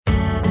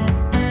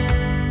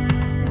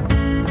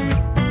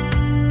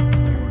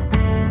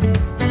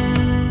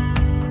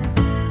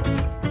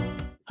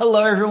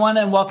Hello, everyone,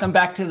 and welcome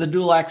back to the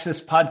Dual Access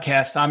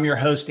Podcast. I'm your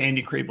host,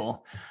 Andy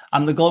Kriebel.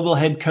 I'm the global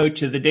head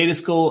coach of the Data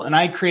School, and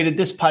I created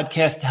this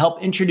podcast to help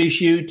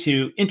introduce you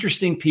to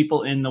interesting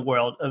people in the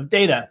world of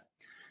data.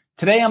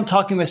 Today, I'm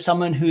talking with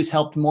someone who's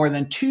helped more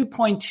than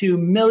 2.2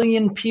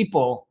 million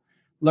people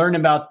learn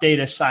about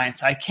data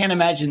science. I can't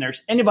imagine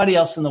there's anybody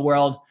else in the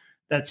world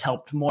that's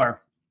helped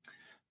more.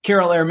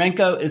 Kirill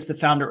Eremenko is the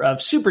founder of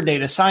Super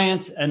Data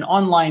Science, an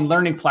online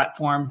learning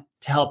platform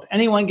to help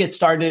anyone get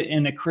started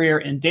in a career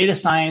in data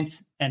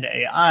science and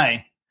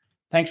AI.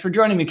 Thanks for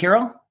joining me,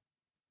 Kirill.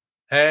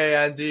 Hey,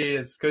 Andy.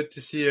 It's good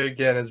to see you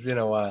again. It's been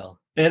a while.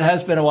 It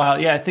has been a while.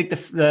 Yeah, I think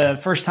the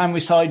first time we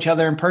saw each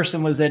other in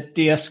person was at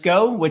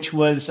DSGO, which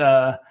was,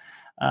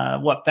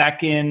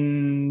 back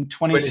in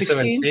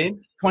 2016?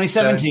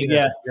 2017,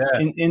 yeah.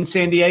 In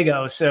San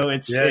Diego. So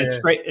it's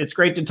great. It's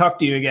great to talk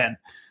to you again.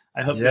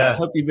 I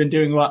hope you've been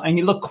doing well. And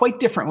you look quite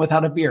different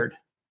without a beard.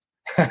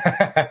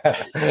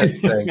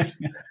 Thanks.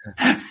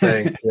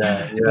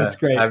 Yeah. That's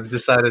great. I've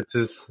decided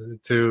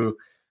to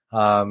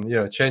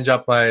change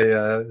up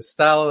my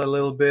style a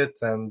little bit,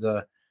 and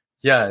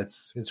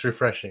it's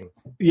refreshing.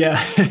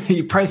 Yeah,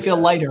 you probably feel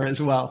lighter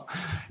as well.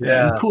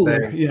 Yeah, and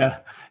cooler. Thanks. Yeah.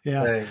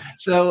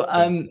 Thanks. So,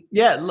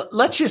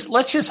 let's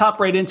just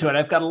hop right into it.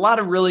 I've got a lot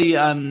of really,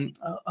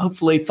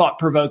 hopefully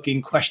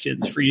thought-provoking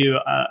questions for you.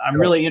 I'm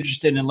really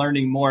interested in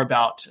learning more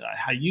about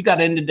how you got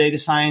into data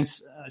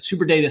science,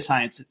 super data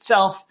science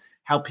itself,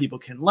 how people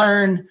can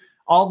learn,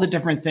 all the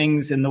different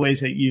things and the ways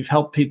that you've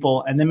helped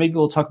people. And then maybe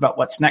we'll talk about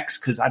what's next,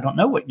 because I don't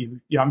know what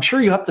I'm sure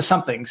you're up to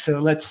something. So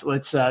let's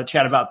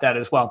chat about that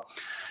as well.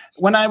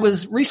 When I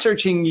was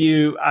researching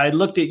you, I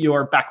looked at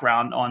your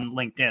background on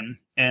LinkedIn,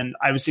 and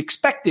I was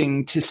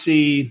expecting to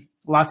see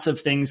lots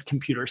of things,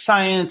 computer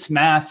science,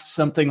 math,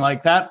 something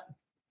like that.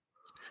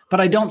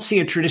 But I don't see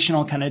a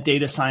traditional kind of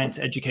data science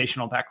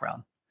educational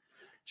background.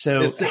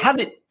 So how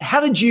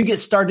did you get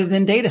started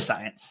in data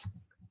science?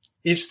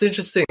 It's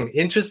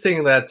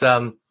interesting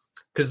that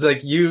because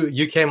like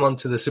you came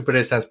onto the Super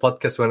Data Science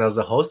podcast when I was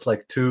a host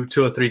like two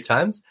or three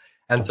times.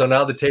 And so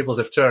now the tables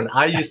have turned.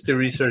 I used to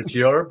research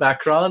your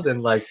background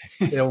and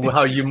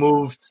how you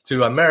moved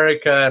to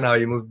America and how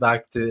you moved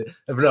back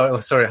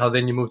how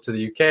then you moved to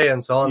the UK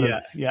and so on.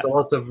 Yeah. So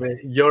lots of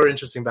your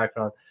interesting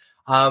background.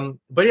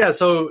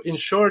 So in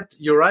short,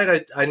 you're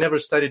right. I never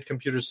studied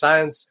computer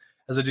science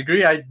as a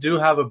degree. I do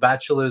have a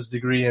bachelor's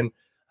degree in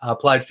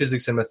applied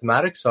physics and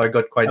mathematics. So I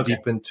got quite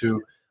deep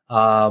into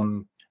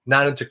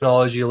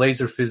nanotechnology,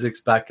 laser physics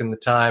back in the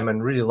time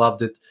and really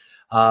loved it.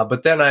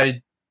 But then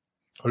I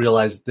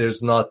realized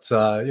there's not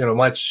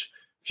much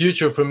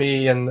future for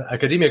me in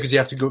academia because you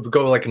have to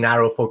go like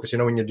narrow focus.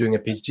 When you're doing a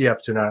PhD, you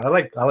have to narrow.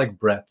 I like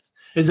breadth.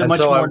 Is it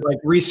much more like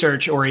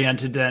research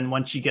oriented then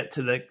once you get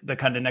to the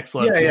kind of next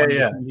level?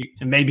 And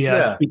maybe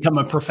become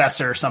a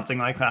professor or something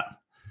like that.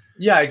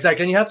 Yeah,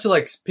 exactly. And you have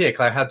to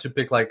pick. I had to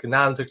pick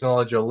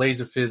nanotechnology or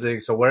laser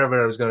physics or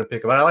whatever I was going to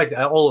pick. But I liked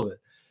all of it.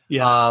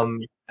 Yeah.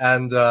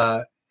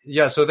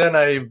 So then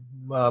I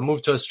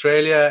moved to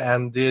Australia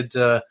and did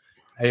a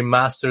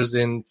master's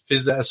in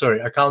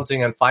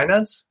accounting and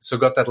finance. So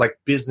got that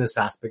business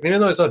aspect. Even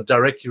though it's not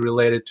directly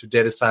related to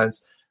data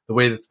science, the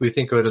way that we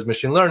think of it as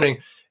machine learning,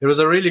 it was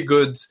a really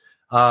good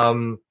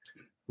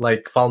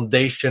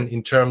foundation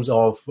in terms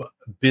of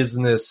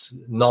business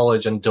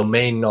knowledge and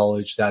domain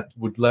knowledge that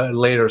would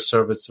later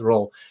serve its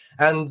role.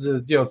 And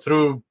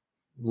through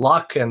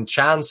luck and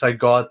chance, I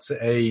got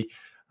a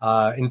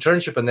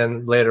internship and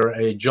then later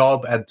a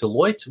job at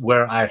Deloitte,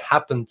 where I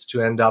happened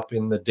to end up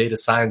in the data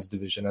science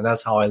division. And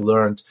that's how I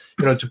learned,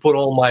 to put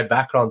all my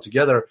background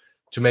together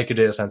to make a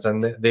data science.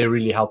 And they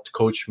really helped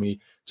coach me.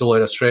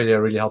 Deloitte Australia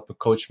really helped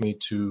coach me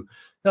to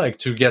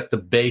get the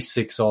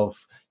basics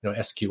of,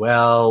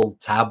 SQL,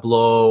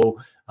 Tableau,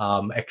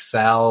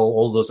 Excel,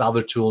 all those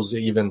other tools,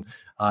 even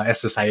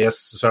SSIS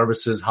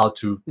services, how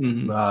to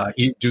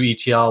do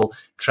ETL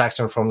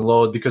extraction from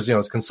load, because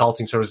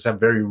consulting services have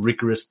very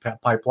rigorous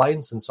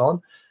pipelines and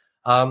so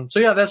on.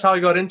 That's how I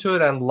got into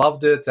it and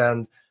loved it.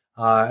 And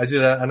I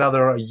did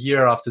another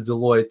year after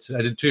Deloitte.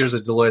 I did 2 years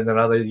at Deloitte and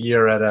another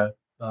year at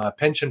a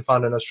pension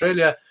fund in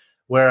Australia,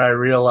 where I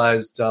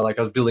realized I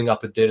was building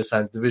up a data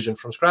science division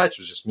from scratch.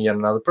 It was just me and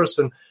another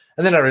person.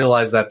 And then I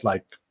realized that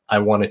I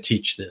want to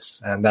teach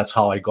this, and that's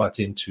how I got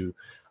into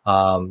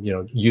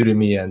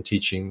Udemy and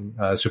teaching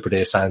super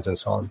data science and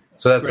so on.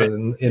 So that's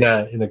in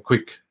a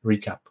quick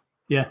recap.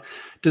 Yeah.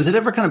 Does it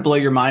ever kind of blow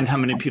your mind how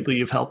many people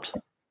you've helped?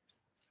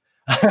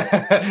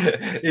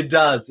 It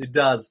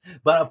does.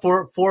 But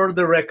for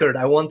the record,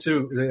 I want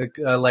to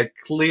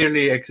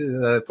clearly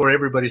for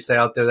everybody say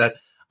out there that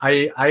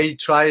I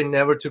try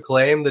never to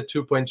claim the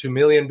 2.2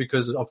 million,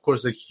 because of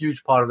course a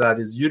huge part of that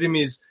is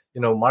Udemy's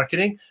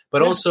marketing,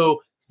 but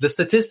also the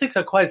statistics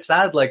are quite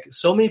sad.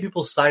 So many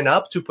people sign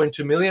up,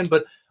 2.2 million,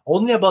 but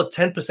only about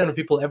 10% of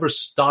people ever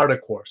start a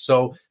course.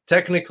 So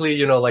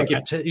technically,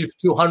 if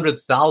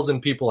 200,000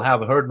 people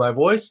have heard my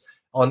voice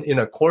in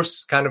a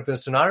course kind of a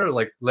scenario,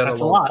 let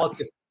alone a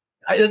podcast,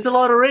 it's a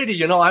lot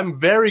already. I'm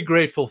very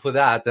grateful for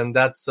that, and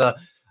that's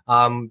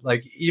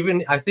like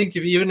I think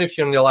even if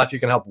you're in your life, you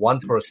can help one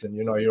person,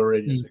 you're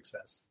already a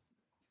success.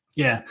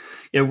 Yeah.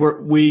 Our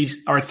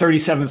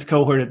 37th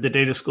cohort at the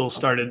data school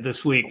started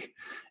this week,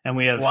 and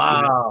we have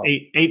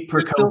eight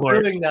per cohort.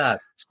 Still doing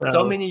that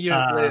so many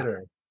years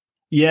later.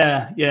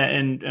 Yeah.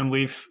 And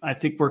I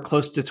think we're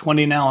close to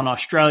 20 now in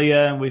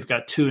Australia, and we've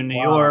got 2 in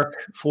New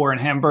York, 4 in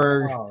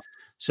Hamburg. Wow.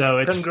 So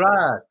it's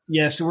congrats.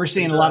 Yeah, so we're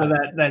seeing a lot of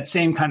that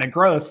same kind of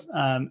growth,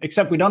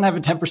 except we don't have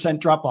a 10%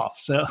 drop off.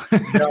 So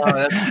no,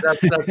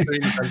 that's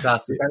really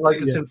fantastic. I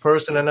like it's in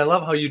person, and I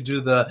love how you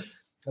do the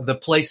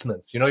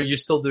placements. You're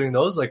still doing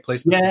those, like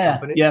placements in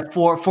company? Yeah,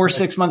 4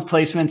 6-month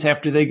placements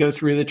after they go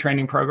through the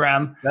training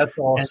program. That's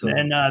awesome.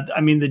 And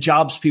I mean, the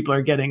jobs people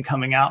are getting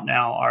coming out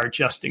now are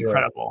just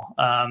incredible.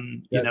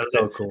 That's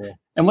so cool.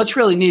 And what's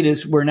really neat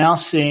is we're now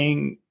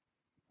seeing,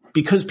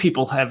 because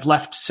people have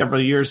left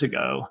several years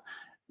ago,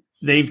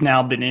 they've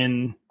now been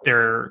in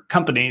their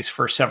companies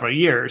for several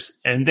years,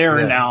 and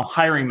they're now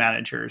hiring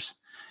managers.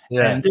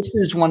 Yeah. And this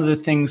is one of the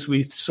things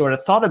we sort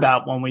of thought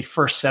about when we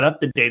first set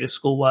up the data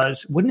school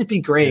was, wouldn't it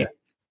be great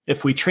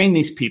if we train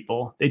these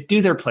people, they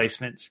do their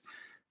placements,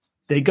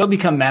 they go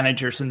become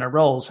managers in their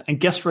roles, and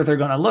guess where they're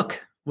going to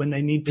look when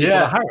they need people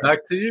to hire?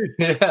 Back to you.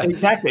 Yeah.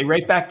 Exactly.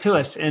 Right back to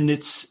us. And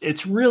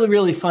it's really,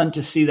 really fun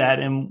to see that.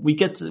 And we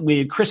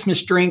had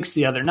Christmas drinks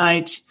the other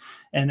night,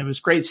 and it was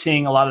great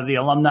seeing a lot of the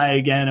alumni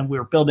again. And we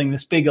were building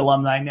this big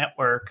alumni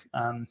network.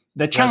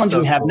 The challenge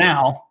we have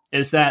now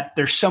is that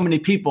there's so many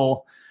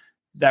people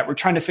that we're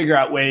trying to figure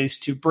out ways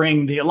to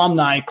bring the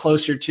alumni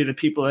closer to the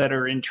people that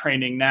are in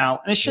training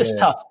now. And it's just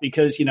tough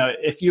because,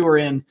 if you were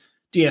in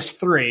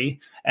DS3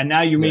 and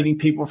now you're meeting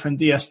people from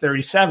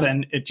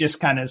DS37, it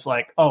just kind of is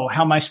like, oh,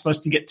 how am I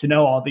supposed to get to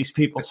know all these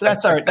people? So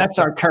that's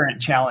our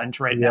current challenge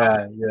right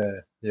now.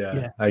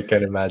 Yeah. I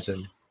can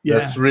imagine. Yeah.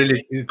 That's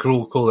really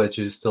cool that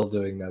you're still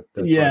doing that.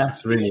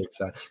 It's really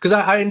exciting. Because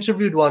I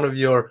interviewed one of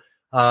your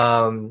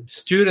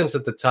students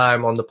at the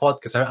time on the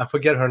podcast. I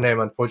forget her name,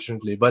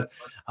 unfortunately, but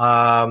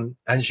and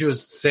she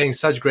was saying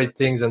such great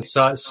things, and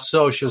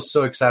so she was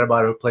so excited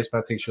about her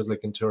placement. I think she was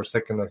like into her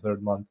 2nd or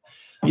 3rd month.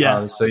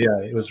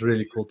 It was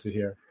really cool to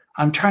hear.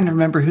 I'm trying to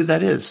remember who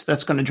that is.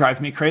 That's going to drive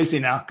me crazy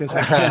now because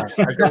I can't.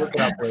 I can look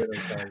it up later.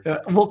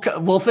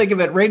 We'll think of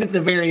it right at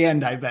the very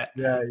end, I bet.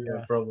 Yeah,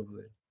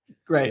 probably.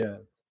 Great. Yeah.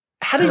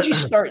 How did you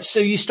start? So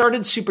you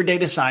started Super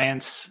Data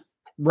Science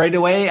right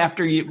away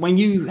after when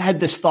you had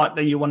this thought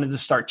that you wanted to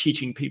start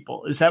teaching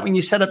people. Is that when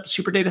you set up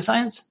Super Data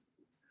Science?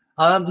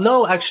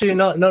 No, actually,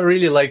 not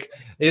really. Like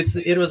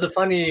it was a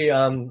funny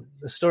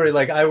story.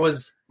 Like I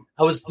was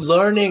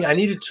learning. I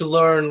needed to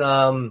learn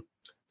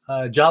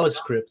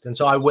JavaScript, and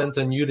so I went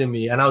on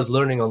Udemy, and I was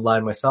learning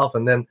online myself.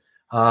 And then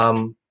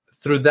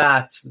through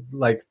that,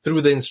 like through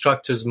the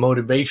instructor's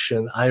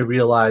motivation, I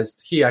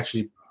realized he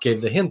actually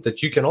gave the hint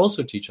that you can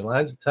also teach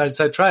online.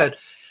 So I tried,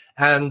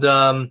 and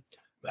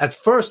at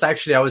first,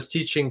 actually, I was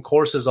teaching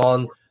courses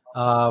on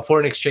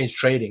foreign exchange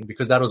trading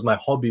because that was my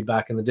hobby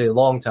back in the day, a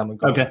long time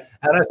ago. Okay.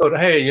 And I thought,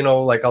 hey,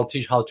 like I'll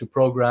teach how to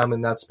program in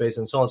that space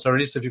and so on. So I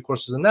released a few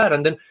courses in that.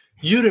 And then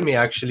Udemy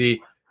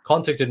actually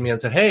contacted me and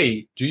said,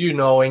 hey, do you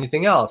know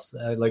anything else?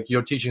 Like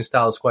your teaching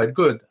style is quite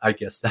good. I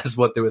guess that's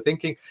what they were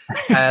thinking.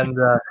 And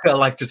I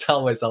like to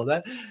tell myself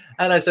that.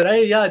 And I said,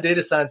 hey, yeah,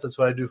 data science, that's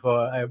what I do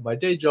for my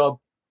day job.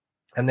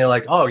 And they're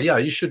like, oh, yeah,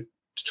 you should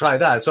try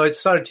that. So I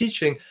started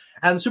teaching.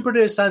 And Super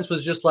Data Science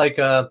was just like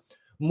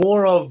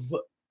more of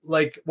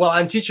like, well,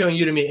 I'm teaching on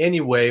Udemy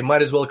anyway.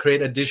 Might as well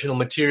create additional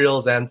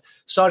materials and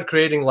start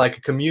creating like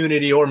a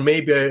community, or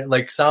maybe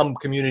like some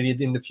community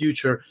in the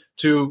future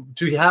to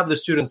have the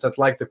students that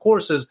like the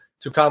courses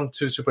to come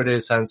to Super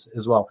Data Science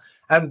as well.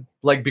 And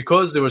like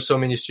because there were so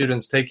many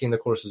students taking the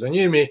courses on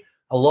Udemy,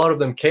 a lot of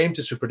them came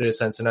to Super Data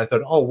Science, and I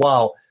thought, oh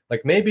wow,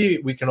 like maybe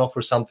we can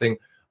offer something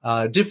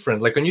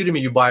different. Like on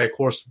Udemy, you buy a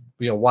course,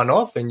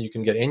 one-off, and you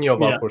can get any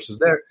of our courses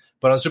there.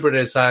 But on Super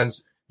Data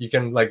Science, you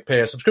can like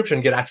pay a subscription,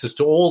 get access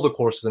to all the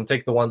courses, and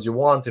take the ones you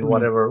want in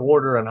whatever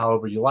order and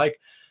however you like.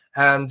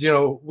 And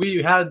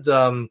we had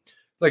I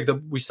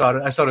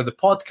started the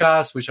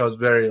podcast, which I was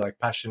very like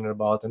passionate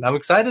about, and I'm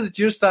excited that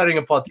you're starting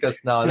a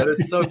podcast now. That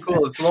is so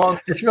cool. It's long.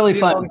 It's really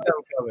fun.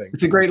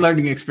 It's a great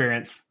learning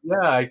experience.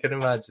 Yeah, I can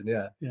imagine.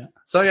 Yeah.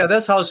 So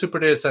that's how Super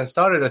Data Science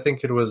started. I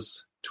think it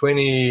was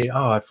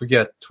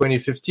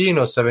 2015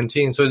 or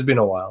 17. So it's been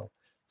a while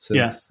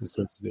since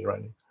it's been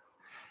running.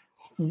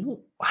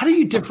 How do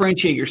you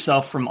differentiate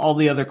yourself from all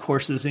the other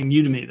courses in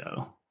Udemy,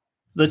 though?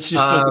 Let's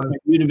just focus on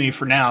Udemy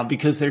for now,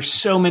 because there's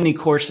so many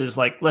courses.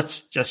 Like,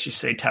 let's just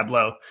say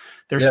Tableau.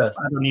 I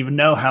don't even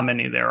know how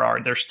many there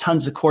are. There's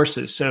tons of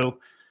courses. So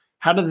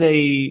how do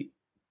they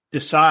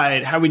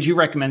decide? How would you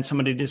recommend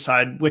somebody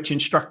decide which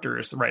instructor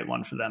is the right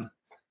one for them?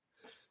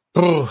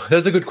 Oh,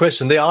 that's a good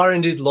question. There are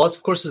indeed lots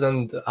of courses,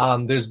 and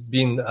there's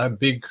been a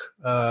big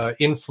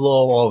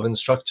inflow of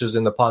instructors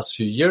in the past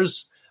few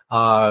years.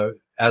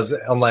 As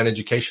online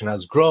education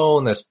has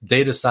grown, as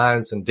data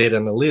science and data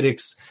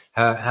analytics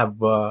have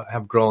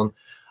grown,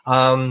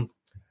 I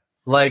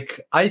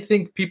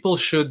think people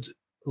should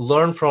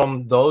learn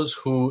from those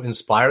who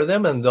inspire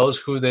them and those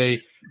who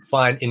they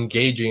find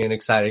engaging and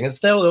exciting.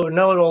 It's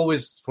not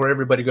always for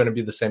everybody going to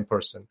be the same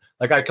person.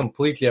 Like, I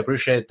completely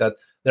appreciate that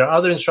there are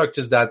other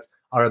instructors that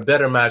are a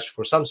better match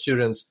for some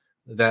students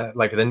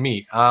than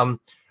me.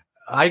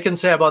 I can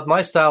say about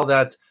my style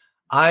that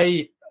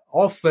I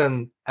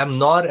often am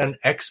not an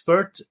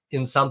expert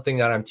in something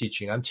that I'm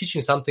teaching. I'm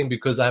teaching something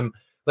because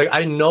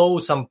I know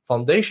some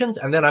foundations,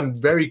 and then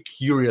I'm very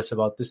curious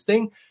about this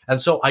thing.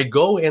 And so I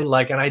go in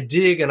and I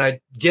dig and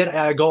I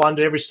go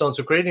under every stone.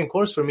 So creating a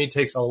course for me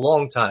takes a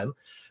long time,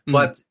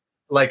 but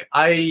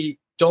I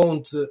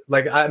don't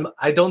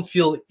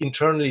feel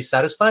internally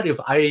satisfied if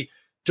I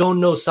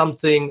don't know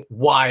something,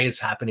 why it's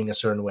happening a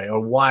certain way or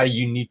why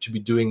you need to be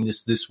doing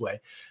this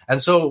way.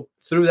 And so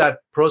through that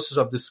process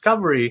of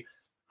discovery,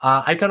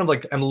 I kind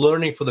of am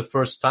learning for the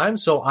first time.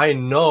 So I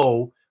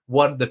know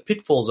what the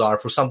pitfalls are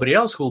for somebody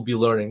else who will be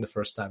learning the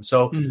first time.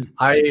 So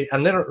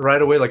and then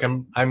right away,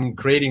 I'm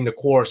creating the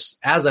course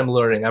as I'm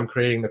learning. I'm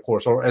creating the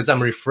course, or as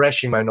I'm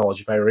refreshing my knowledge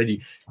if I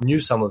already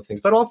knew some of the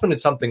things. But often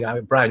it's something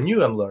brand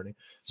new I'm learning.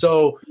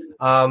 So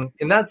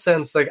in that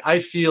sense, I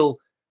feel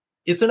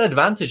it's an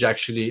advantage,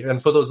 actually.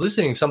 And for those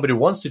listening, if somebody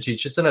wants to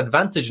teach, it's an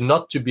advantage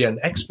not to be an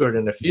expert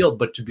in a field,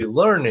 but to be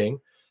learning,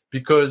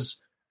 because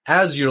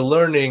as you're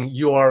learning,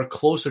 you are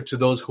closer to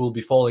those who will be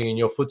following in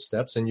your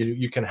footsteps, and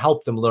you can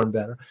help them learn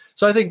better.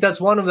 So I think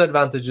that's one of the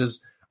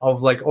advantages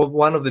of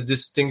one of the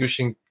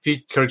distinguishing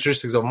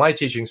characteristics of my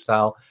teaching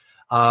style.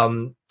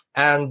 And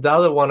the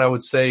other one I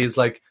would say is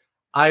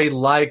I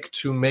like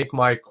to make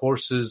my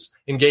courses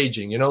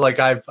engaging.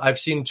 I've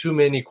seen too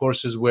many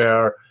courses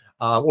where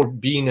or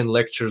being in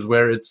lectures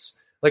where it's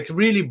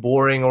really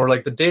boring, or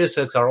the data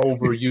sets are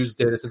overused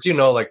data sets, the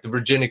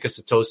Virginica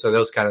Setosa,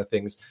 those kind of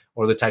things,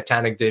 or the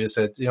Titanic data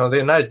set.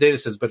 They're nice data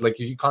sets, but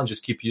you can't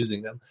just keep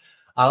using them.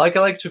 I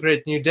like to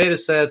create new data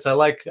sets. I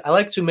like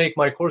to make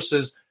my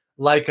courses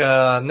like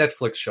a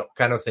Netflix show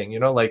kind of thing,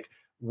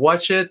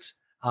 watch it,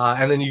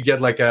 and then you get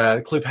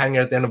a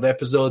cliffhanger at the end of the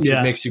episode. So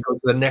it makes you go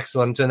to the next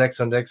one, to the next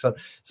one, next one.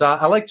 So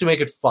I like to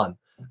make it fun.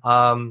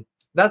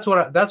 That's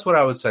what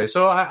I would say.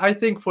 So I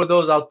think for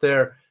those out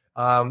there,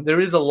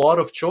 there is a lot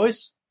of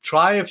choice.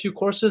 Try a few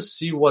courses,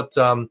 see what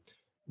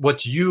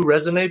you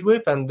resonate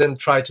with, and then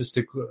try to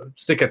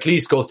stick at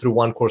least go through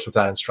one course with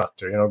that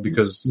instructor,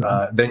 because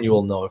then you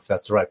will know if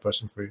that's the right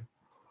person for you.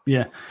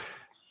 Yeah.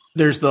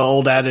 There's the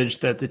old adage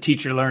that the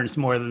teacher learns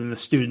more than the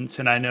students.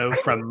 And I know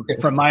from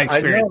my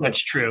experience,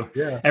 that's true.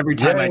 Yeah. Every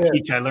time I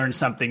teach, I learn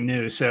something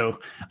new. So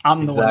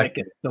I'm the one that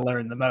gets to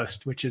learn the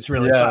most, which is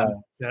really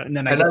fun. So, and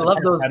then I love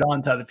those add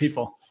on to other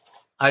people.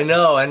 I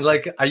know. And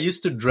I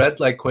used to dread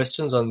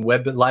questions on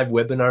live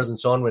webinars and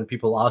so on, when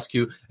people ask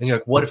you and you're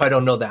what if I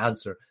don't know the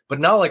answer? But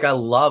now I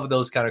love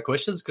those kind of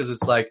questions, because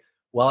it's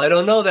well, I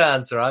don't know the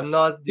answer. I'm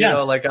not,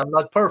 I'm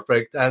not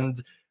perfect. And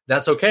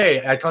that's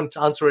okay. I can't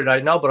answer it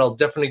right now, but I'll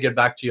definitely get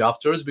back to you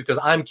afterwards, because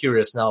I'm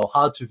curious now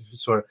how to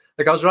sort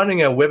of I was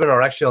running a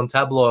webinar actually on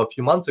Tableau a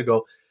few months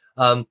ago.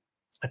 I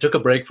took a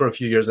break for a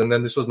few years, and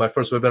then this was my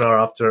first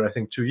webinar after, I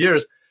think, 2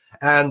 years.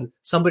 And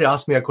somebody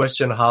asked me a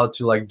question how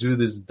to do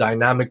this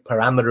dynamic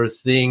parameter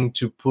thing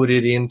to put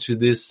it into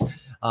this.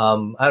 I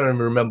don't even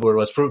remember what it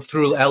was,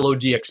 through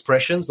LOD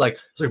expressions,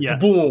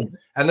 boom.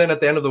 And then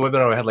at the end of the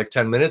webinar, I had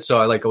 10 minutes.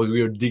 So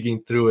we were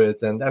digging through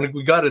it, and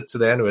we got it to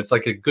the end of it. It's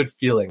a good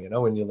feeling,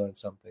 when you learn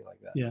something like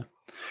that. Yeah.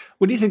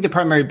 What do you think the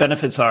primary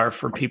benefits are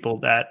for people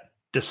that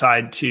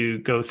decide to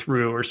go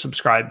through or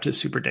subscribe to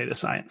Super Data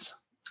Science?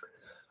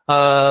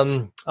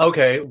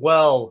 Okay.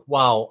 Well,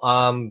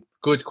 wow.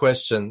 Good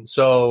question.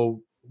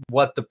 So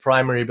what the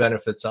primary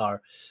benefits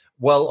are?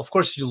 Well, of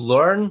course you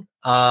learn,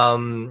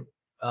 I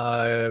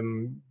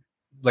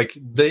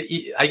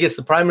guess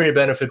the primary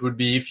benefit would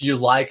be if you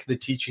like the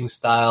teaching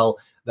style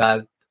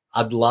that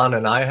Adlan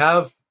and I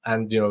have,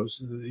 and,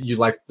 you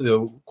like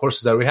the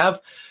courses that we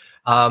have,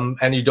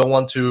 and you don't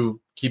want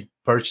to keep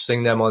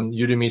purchasing them on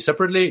Udemy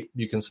separately,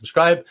 you can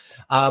subscribe,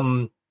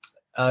 to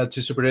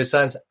Super Data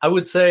Science. I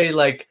would say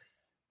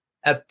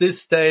at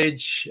this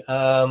stage,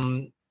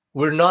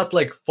 we're not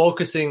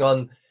focusing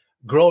on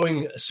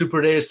growing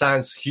Super Data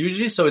Science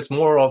hugely. So it's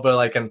more of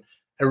a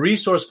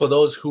resource for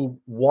those who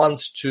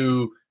want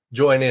to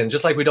join in,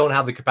 just we don't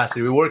have the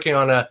capacity. We're working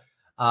on a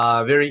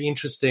very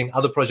interesting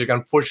other project,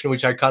 unfortunately,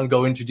 which I can't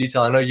go into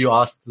detail. I know you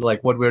asked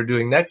what we're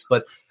doing next,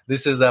 but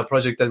this is a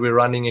project that we're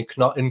running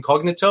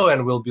incognito,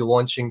 and we'll be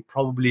launching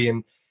probably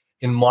in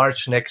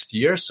March next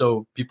year.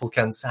 So people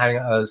can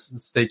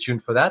stay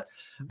tuned for that.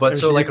 But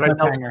There's right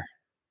now,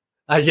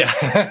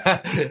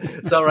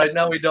 so right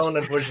now we don't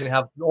unfortunately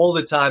have all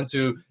the time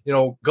to,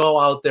 go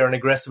out there and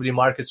aggressively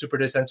market Super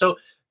Data Science. So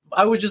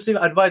I would just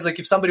advise,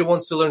 if somebody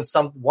wants to learn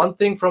one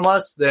thing from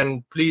us,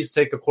 then please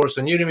take a course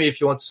on Udemy.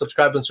 If you want to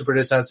subscribe on Super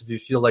Data Science, if you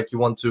feel you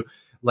want to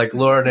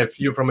learn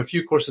from a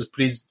few courses,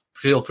 please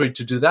feel free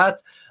to do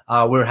that.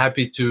 We're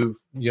happy to,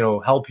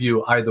 help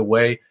you either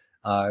way.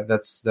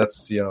 That's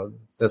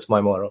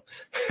my motto.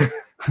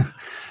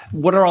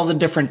 What are all the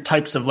different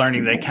types of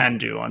learning they can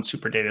do on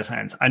Super Data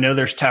Science? I know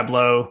there's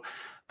Tableau,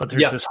 but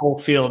there's this whole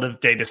field of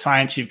data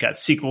science. You've got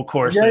SQL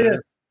courses.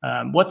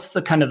 What's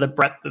the kind of the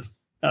breadth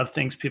of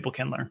things people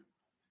can learn?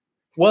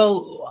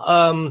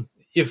 Well,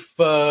 if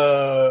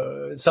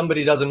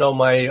somebody doesn't know,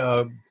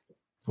 my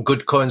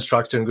good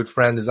co-instructor and good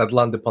friend is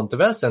Adlan de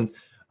Ponteves, and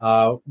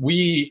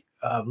we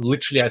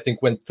literally, I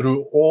think, went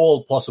through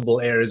all possible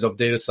areas of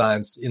data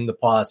science in the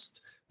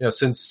past,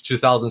 since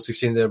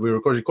 2016 that we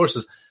recorded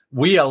courses.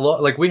 We have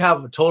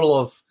a total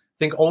of, I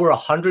think, over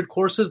 100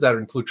 courses that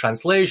include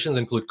translations,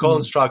 include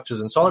co-instructors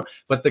and so on.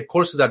 But the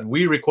courses that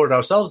we record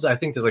ourselves, I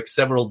think there's like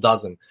several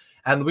dozen.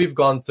 And we've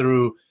gone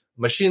through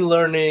machine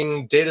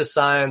learning, data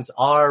science,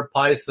 R,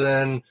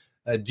 Python,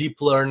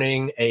 deep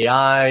learning,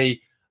 AI,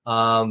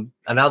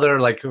 another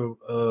like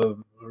a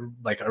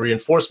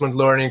reinforcement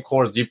learning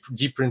course,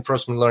 deep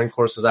reinforcement learning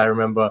courses. I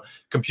remember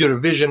computer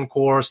vision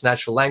course,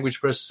 natural language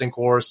processing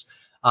course,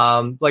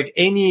 like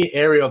any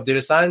area of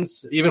data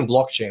science, even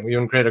blockchain. We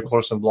even created a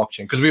course on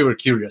blockchain because we were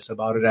curious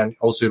about it. And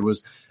also it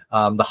was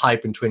the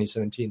hype in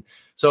 2017.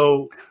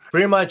 So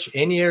pretty much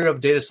any area of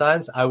data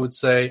science, I would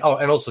say,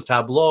 and also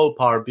Tableau,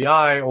 Power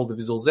BI, all the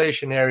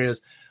visualization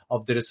areas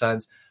of data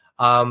science.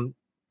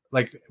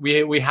 Like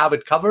we have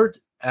it covered.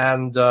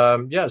 And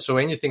so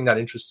anything that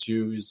interests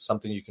you is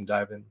something you can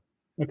dive in.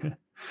 Okay.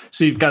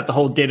 So you've got the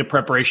whole data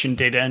preparation,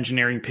 data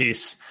engineering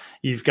piece.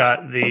 You've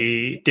got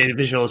the data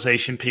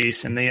visualization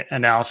piece and the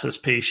analysis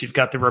piece. You've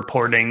got the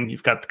reporting.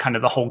 You've got kind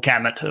of the whole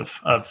gamut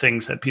of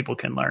things that people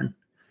can learn.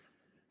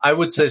 I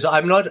would say so.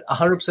 I'm not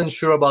 100%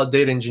 sure about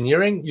data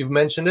engineering. You've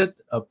mentioned it.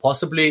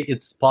 Possibly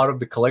it's part of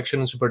the collection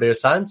in Super Data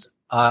Science.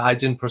 I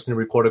didn't personally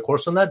record a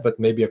course on that, but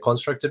maybe a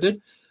constructor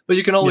did. But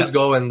you can always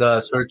go and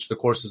search the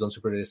courses on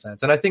Super Data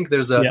Science. And I think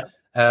there's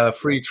a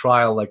free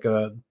trial,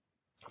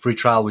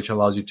 which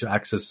allows you to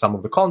access some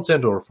of the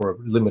content or for a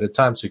limited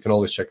time. So you can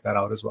always check that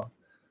out as well.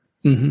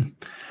 Mm-hmm.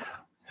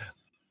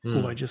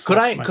 Ooh, could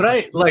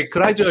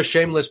I do a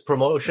shameless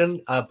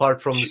promotion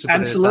apart from Super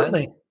Data Science?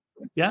 Absolutely.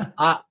 Yeah.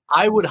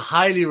 I would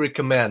highly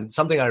recommend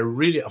something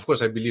of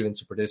course, I believe in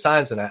Super Data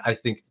Science, and I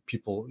think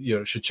people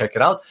should check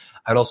it out.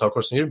 And also, of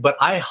course, but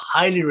I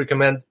highly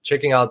recommend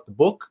checking out the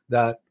book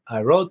that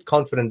I wrote,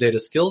 Confident Data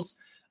Skills,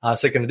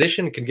 second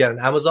edition. You can get on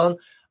Amazon.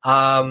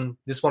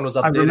 This one was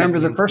updated. I remember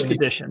the first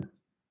edition.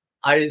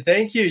 I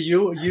thank you.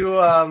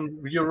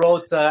 You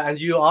wrote, and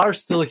you are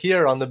still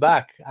here on the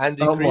back,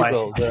 Andy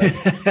Kriebel.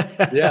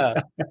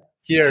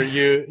 Here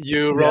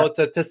you wrote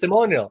a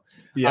testimonial.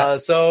 Yeah.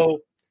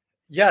 So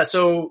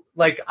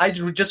I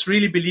just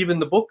really believe in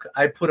the book.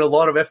 I put a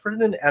lot of effort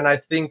in, and I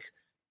think,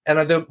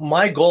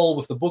 my goal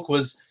with the book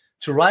was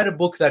to write a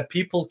book that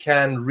people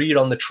can read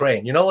on the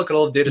train. Look at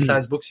all the data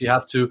science books. You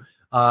have to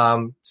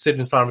sit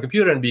in front of a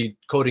computer and be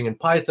coding in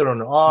Python or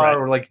in R,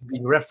 or like be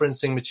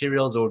referencing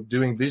materials or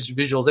doing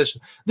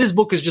visualization. This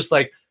book is just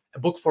like a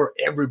book for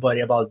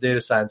everybody about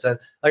data science. And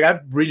like,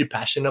 I'm really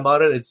passionate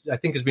about it. I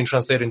think it's been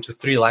translated into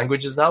 3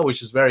 languages now,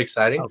 which is very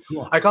exciting. Oh,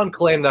 cool. I can't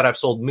claim that I've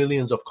sold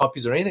millions of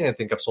copies or anything. I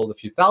think I've sold a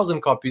few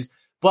thousand copies,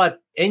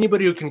 but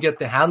anybody who can get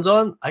their hands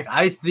on,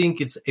 I think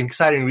it's an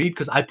exciting read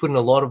because I put in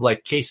a lot of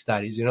like case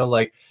studies,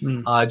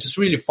 just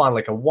really fun,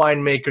 like a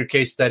winemaker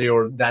case study,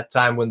 or that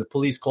time when the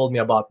police called me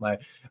about my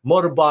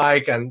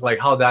motorbike and like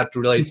how that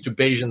relates to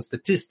Bayesian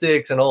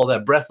statistics and all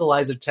that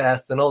breathalyzer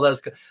tests and all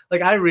that.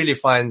 Like, I really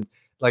find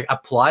like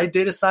applied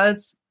data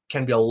science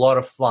can be a lot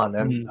of fun.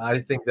 And I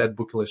think that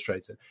book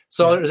illustrates it.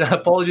 So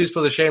apologies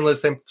for the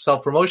shameless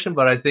self-promotion,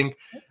 but I think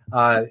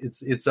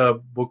it's a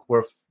book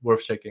worth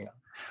checking out.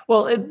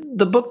 Well,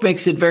 the book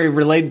makes it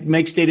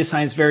makes data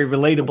science very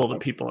relatable to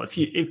people.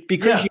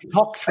 Because you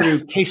talk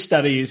through case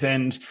studies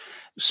and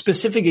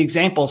specific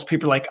examples,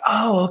 people are like,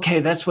 oh, okay,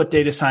 that's what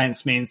data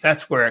science means.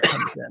 That's where it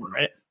comes in,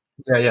 right?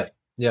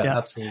 Yeah,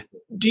 absolutely.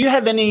 Do you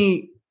have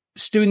any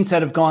students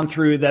that have gone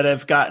through that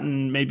have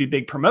gotten maybe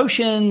big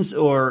promotions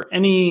or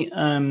any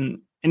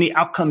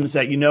outcomes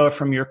that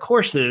from your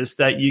courses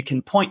that you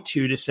can point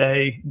to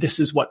say, this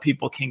is what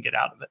people can get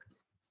out of it?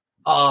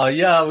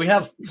 We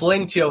have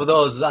plenty of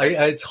those.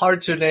 It's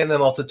hard to name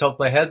them off the top of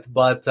my head,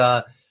 but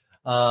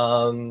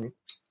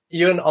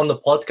even on the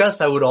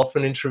podcast, I would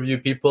often interview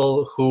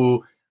people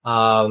who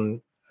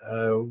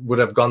would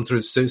have gone through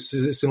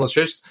similar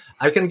situations.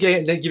 I can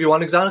give you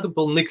one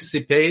example. Nick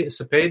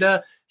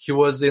Cepeda. He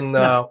was in,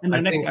 I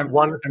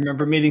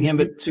remember meeting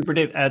him at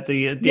SuperData at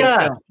the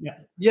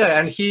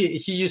and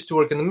he used to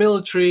work in the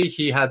military.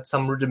 He had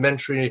some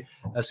rudimentary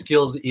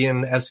skills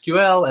in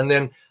SQL, and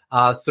then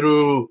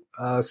through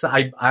as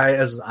I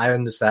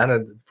understand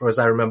and as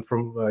I remember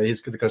from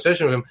the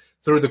conversation with him,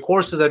 through the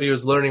courses that he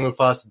was learning with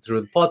us,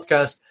 through the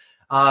podcast,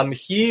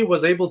 he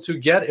was able to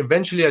get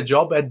eventually a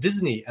job at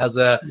Disney as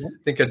I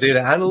think a data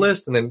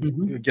analyst, and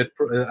then get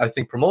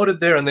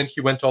promoted there, and then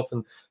he went off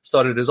and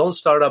started his own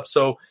startup.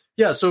 So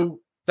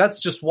that's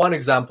just one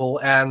example,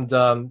 and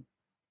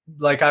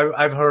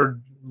I've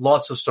heard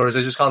lots of stories.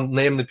 I just can't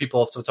name the people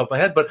off the top of my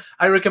head, but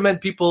I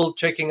recommend people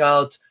checking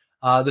out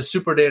the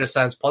Super Data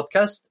Science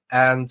podcast.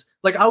 And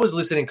I was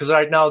listening because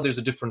right now there's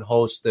a different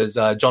host. There's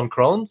John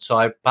Crone. So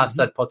I passed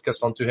that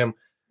podcast on to him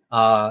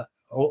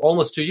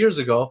almost 2 years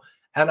ago.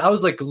 And I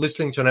was like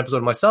listening to an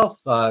episode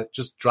myself,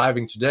 just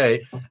driving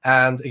today.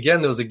 And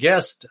again, there was a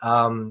guest.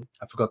 I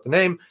forgot the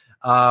name.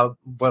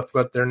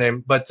 Forgot their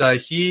name, but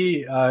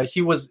he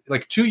was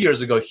like 2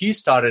 years ago. He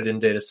started in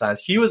data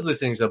science. He was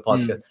listening to the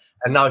podcast,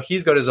 and now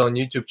he's got his own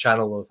YouTube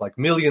channel of like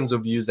millions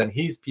of views, and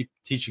he's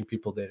teaching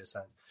people data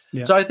science.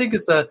 Yeah. So I think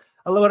it's what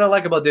I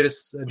like about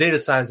data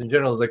science in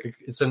general is like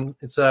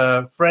it's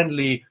a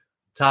friendly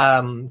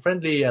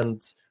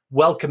and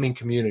welcoming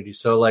community.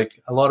 So like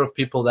a lot of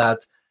people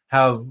that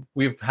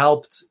we've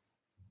helped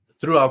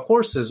through our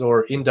courses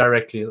or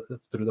indirectly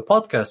through the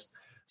podcast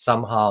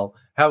somehow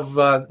have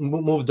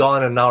moved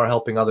on and now are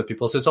helping other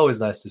people. So it's always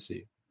nice to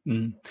see.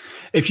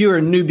 If you're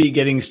a newbie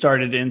getting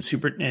started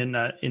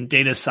in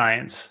data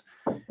science,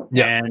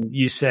 and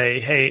you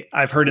say, "Hey,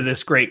 I've heard of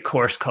this great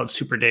course called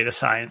Super Data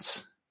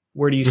Science,"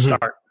 where do you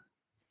start?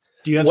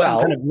 Do you have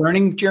some kind of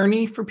learning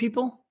journey for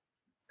people?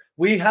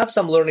 We have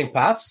some learning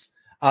paths,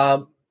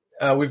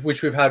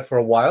 which we've had for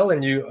a while,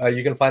 and you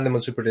can find them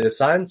on Super Data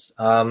Science.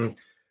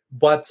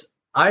 But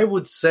I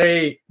would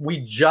say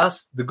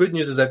the good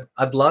news is that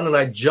Adlan and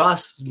I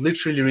just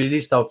literally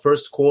released our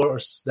first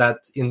course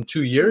that in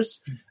 2 years.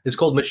 It's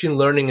called Machine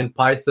Learning in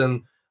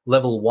Python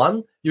Level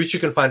 1, which you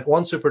can find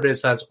on Super Data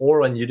Science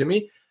or on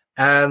Udemy.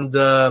 And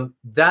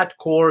that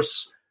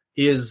course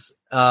is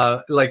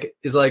like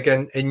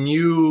a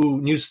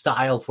new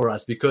style for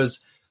us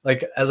because,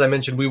 like, as I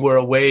mentioned, we were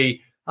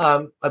away.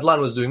 Adlan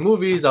was doing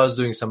movies. I was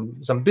doing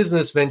some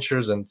business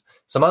ventures and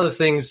some other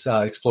things,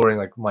 exploring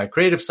like my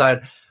creative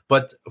side.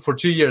 But for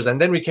 2 years,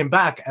 and then we came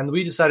back and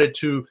we decided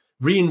to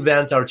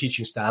reinvent our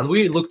teaching style. And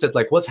we looked at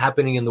like what's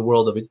happening in the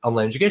world of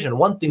online education.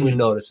 One thing we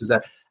noticed is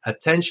that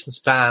attention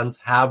spans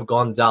have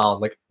gone down,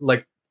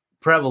 like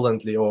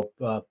prevalently or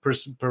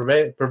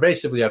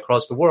pervasively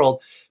across the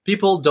world.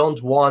 People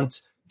don't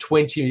want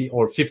 20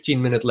 or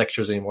 15-minute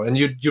lectures anymore. And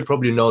you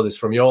probably know this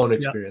from your own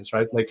experience,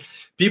 right? Like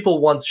people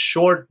want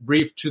short,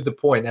 brief, to the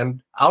point.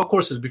 And our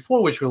courses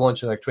before, which we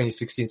launched in like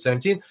 2016,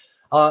 17,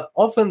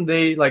 often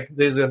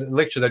there's a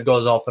lecture that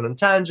goes off on a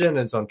tangent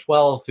and it's on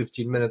 12,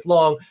 15-minute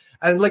long.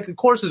 And like the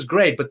course is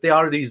great, but they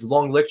are these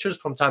long lectures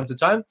from time to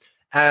time.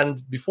 And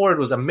before it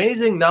was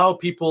amazing. Now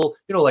people,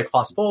 like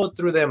fast forward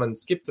through them and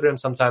skip through them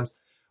sometimes.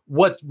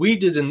 What we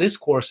did in this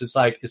course is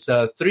like, it's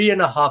a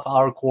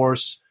 3.5-hour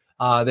course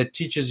that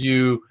teaches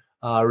you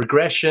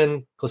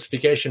regression,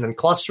 classification, and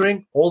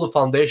clustering, all the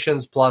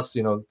foundations, plus,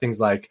 things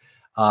like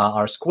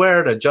R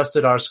squared,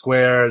 adjusted R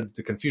squared,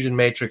 the confusion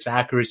matrix,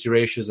 accuracy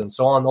ratios, and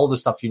so on, all the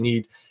stuff you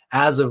need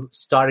as a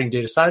starting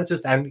data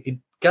scientist. And it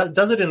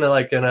does it in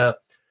a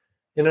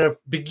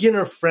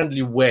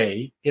beginner-friendly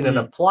way, in an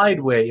applied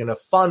way, in a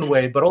fun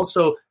way, but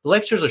also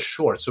lectures are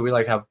short. So we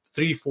have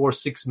 3, 4,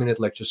 6-minute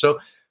lectures. So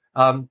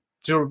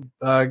to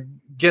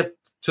get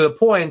to the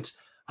point,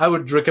 I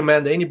would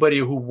recommend anybody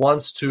who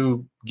wants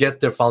to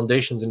get their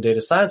foundations in data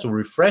science or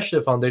refresh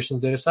their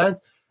foundations in data science,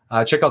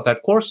 check out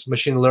that course,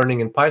 Machine Learning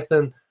in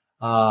Python,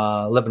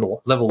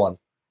 level 1.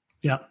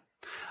 Yeah.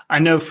 I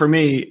know for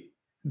me,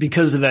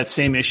 because of that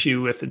same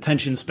issue with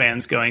attention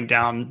spans going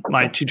down,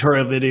 my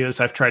tutorial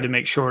videos I've tried to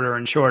make shorter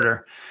and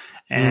shorter.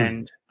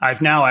 And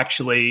I've now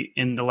actually,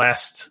 in the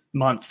last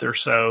month or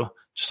so,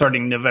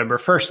 starting November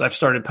 1st, I've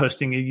started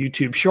posting a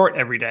YouTube short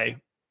every day.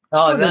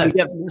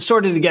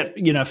 Sort of to get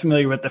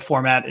familiar with the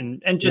format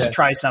and just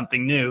try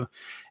something new.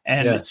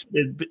 And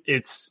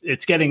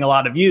it's getting a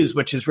lot of views,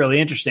 which is really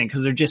interesting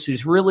because they're just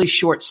these really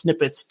short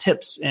snippets,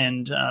 tips,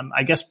 and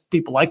I guess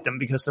people like them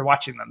because they're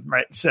watching them,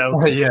 right?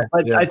 So,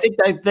 I think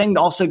that thing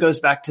also goes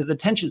back to the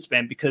attention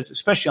span because,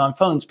 especially on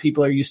phones,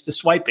 people are used to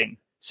swiping,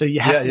 so you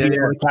have to be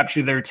able to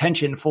capture their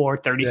attention for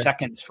 30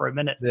 seconds, for a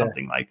minute,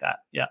 something like that.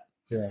 Yeah.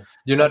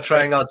 You're not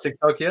trying out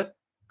TikTok yet?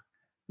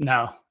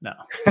 No.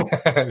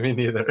 Me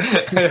neither.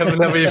 I have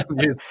never even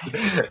used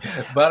it.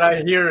 But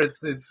I hear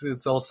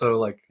it's also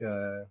like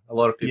a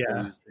lot of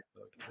people use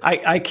TikTok.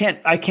 I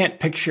can't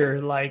picture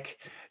like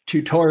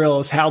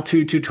tutorials,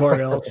 how-to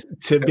tutorials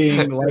to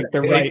being like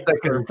the right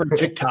for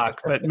TikTok,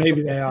 but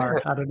maybe they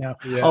are. I don't know.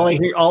 Yeah.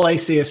 All I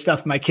see is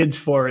stuff my kids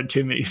forward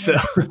to me. So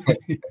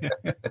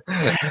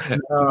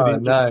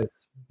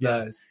nice.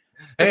 Hey,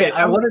 okay,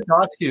 I wanted to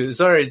ask you,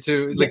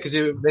 because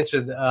you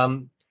mentioned,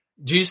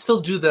 do you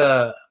still do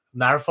the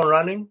marathon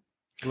running?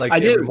 I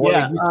do.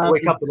 Yeah. You used to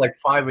wake up at like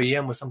 5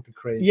 a.m. or something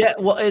crazy. Yeah.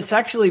 Well, it's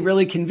actually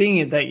really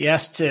convenient that you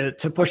asked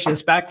to push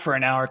this back for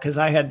an hour because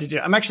I had to do.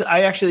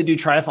 I actually do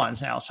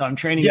triathlons now, so I'm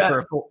training for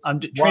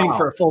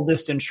a full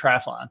distance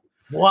triathlon.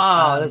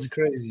 Wow, that's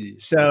crazy.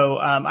 So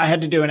I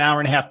had to do an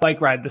 1.5-hour bike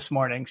ride this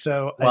morning.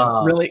 So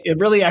it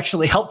really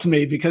actually helped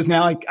me because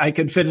now I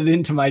could fit it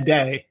into my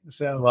day.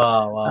 So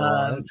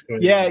wow, that's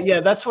crazy. Yeah,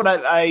 that's what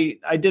I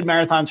did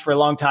marathons for a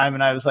long time,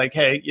 and I was like,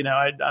 hey,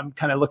 I'm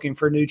kind of looking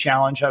for a new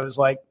challenge. I was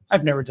like,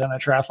 I've never done a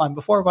triathlon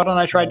before. Why don't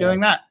I try doing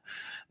that?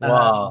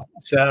 Wow.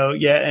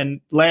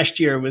 And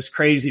last year was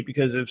crazy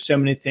because of so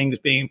many things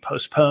being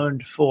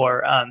postponed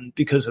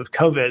because of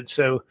COVID.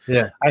 So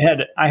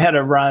I had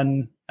a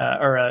run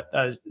or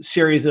a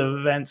series of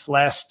events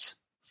last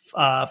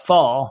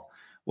fall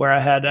where I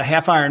had a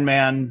half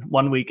Ironman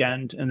one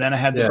weekend, and then I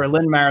had the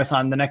Berlin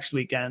Marathon the next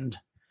weekend.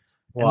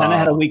 And then I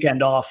had a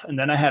weekend off, and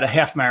then I had a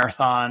half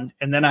marathon,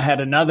 and then I had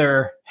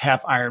another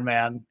half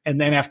Ironman, and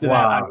then after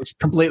that I was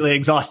completely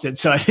exhausted.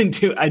 So I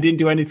didn't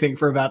do anything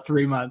for about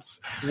 3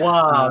 months.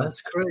 Wow,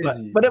 that's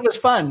crazy. But it was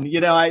fun.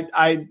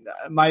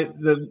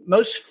 The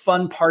most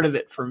fun part of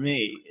it for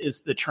me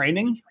is the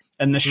training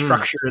and the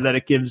structure that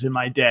it gives in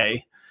my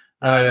day.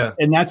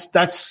 And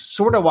that's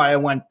sort of why I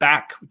went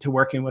back to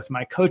working with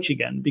my coach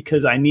again,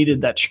 because I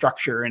needed that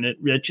structure, and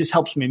it just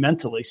helps me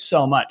mentally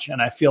so much,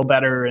 and I feel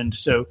better. And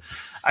so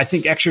I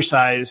think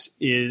exercise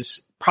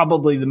is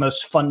probably the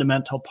most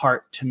fundamental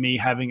part to me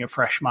having a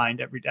fresh mind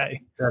every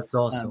day. That's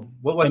awesome.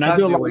 And I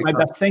do a lot of my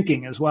best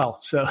thinking as well.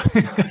 So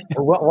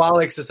while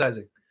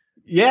exercising.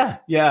 Yeah.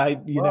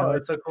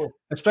 That's so cool.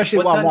 Especially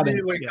what while time do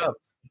you wake up?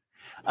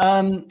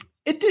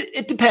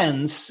 It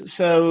depends.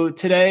 So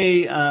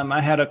today I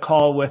had a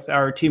call with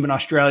our team in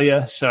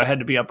Australia, so I had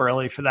to be up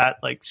early for that,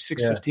 like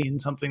 6:15,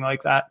 something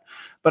like that.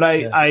 But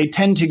I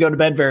tend to go to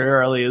bed very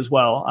early as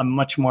well. I'm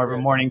much more of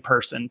a morning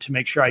person to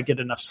make sure I get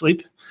enough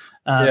sleep.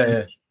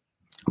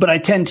 But I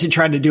tend to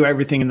try to do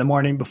everything in the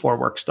morning before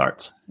work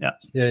starts.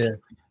 Yeah.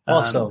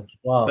 Awesome.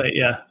 Wow. But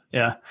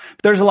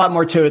there's a lot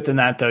more to it than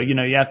that, though. You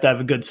have to have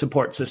a good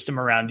support system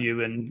around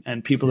you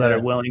and people that are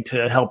willing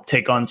to help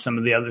take on some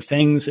of the other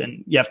things.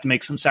 And you have to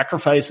make some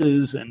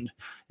sacrifices. And,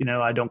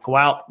 I don't go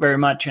out very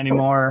much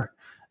anymore.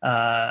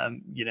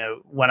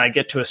 When I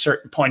get to a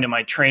certain point in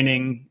my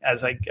training,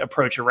 as I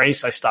approach a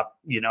race, I stop,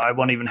 I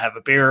won't even have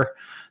a beer.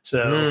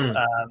 So,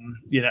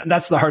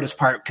 that's the hardest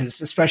part,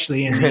 because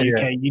especially in the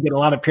UK, you get a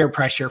lot of peer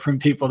pressure from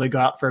people to go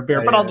out for a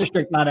beer, but I'll just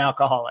drink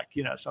non-alcoholic,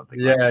 something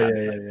like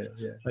that.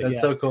 Yeah. That's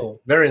so cool.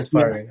 Very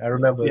inspiring. I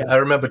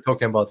remember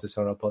talking about this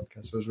on our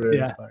podcast. It was really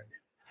inspiring.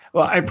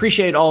 Well, I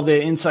appreciate all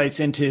the insights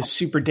into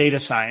super data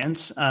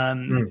science.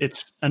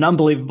 It's an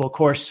unbelievable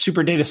course,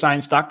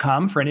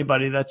 superdatascience.com, for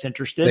anybody that's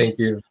interested. Thank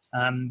you.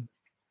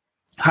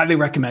 Highly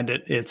recommend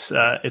it. It's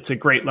a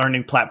great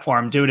learning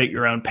platform. Do it at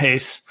your own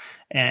pace,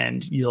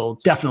 and you'll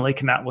definitely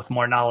come out with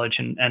more knowledge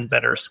and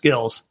better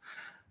skills.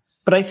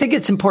 But I think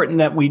it's important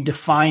that we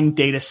define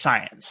data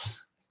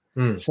science.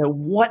 So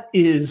what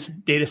is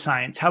data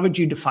science? How would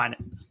you define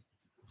it?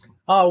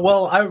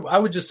 Well, I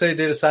would just say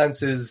data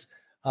science is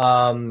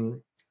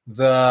any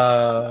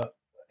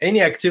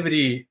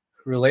activity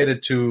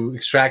related to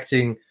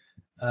extracting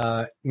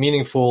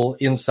meaningful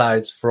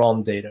insights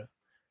from data.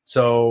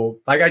 So,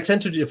 I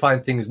tend to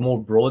define things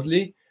more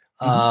broadly,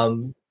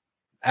 and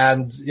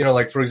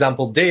for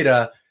example,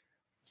 data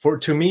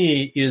to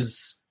me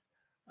is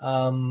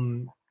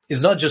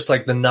not just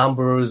like the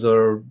numbers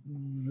or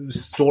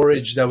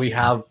storage that we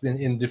have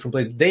in different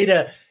places.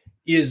 Data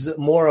is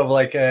more of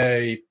like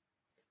a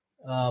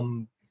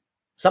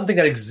something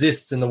that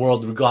exists in the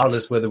world,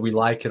 regardless whether we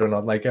like it or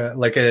not, like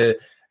a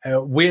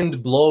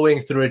wind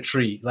blowing through a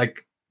tree.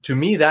 Like, to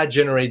me, that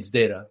generates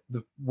data.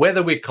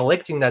 Whether we're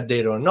collecting that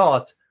data or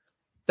not,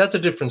 that's a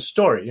different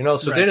story.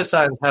 So data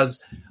science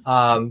has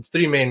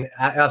three main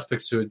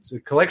aspects to it: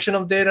 collection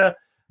of data,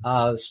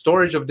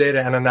 storage of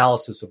data, and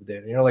analysis of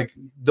data.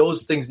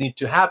 Those things need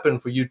to happen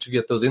for you to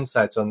get those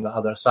insights on the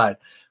other side.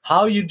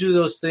 How you do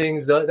those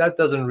things, that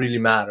doesn't really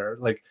matter.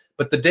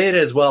 But the data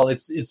as well,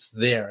 it's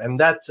there. And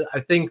that,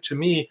 I think, to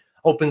me,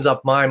 opens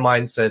up my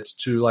mindset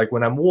to,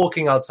 when I'm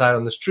walking outside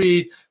on the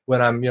street,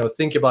 when I'm,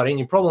 thinking about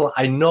any problem,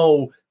 I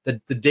know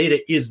that the data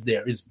is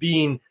there, is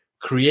being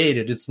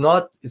created. It's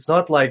not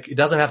like it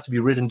doesn't have to be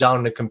written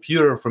down in a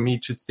computer for me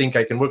to think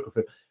I can work with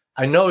it.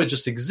 I know it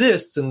just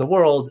exists in the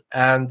world,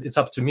 and it's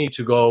up to me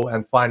to go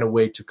and find a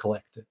way to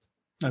collect it.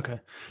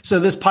 Okay. So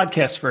this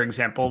podcast, for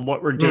example,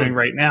 what we're doing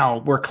right now,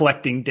 we're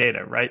collecting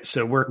data, right?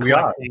 So we're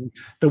collecting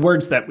the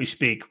words that we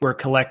speak. We're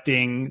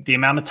collecting the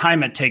amount of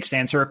time it takes to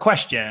answer a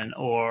question,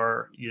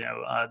 or,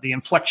 the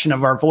inflection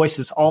of our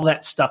voices. All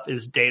that stuff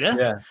is data.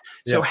 Yeah.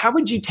 So how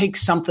would you take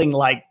something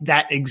like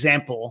that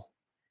example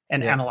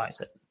and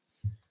analyze it?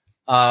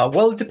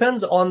 Well, it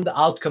depends on the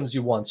outcomes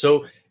you want.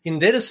 So in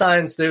data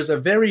science, there's a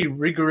very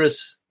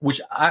rigorous, which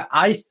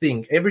I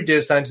think every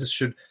data scientist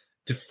should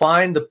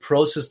define the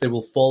process they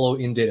will follow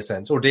in data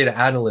science, or data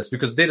analyst,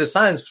 because data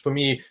science for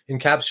me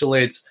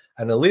encapsulates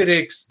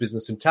analytics,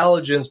 business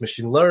intelligence,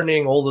 machine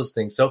learning, all those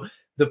things. So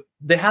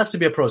there has to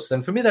be a process.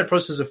 And for me, that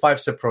process is a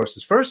 5-step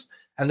process. First,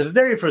 and the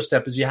very first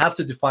step is you have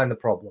to define the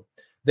problem.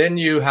 Then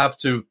you have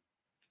to,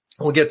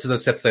 we'll get to the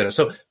steps later.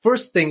 So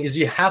first thing is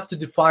you have to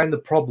define the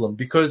problem,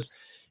 because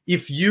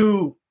if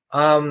you,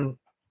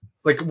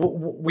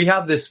 we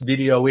have this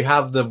video, we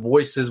have the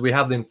voices, we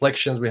have the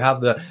inflections, we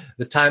have the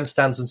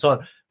timestamps and so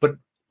on. But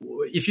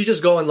if you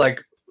just go and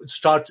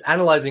start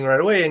analyzing right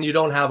away and you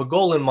don't have a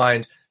goal in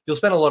mind, you'll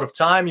spend a lot of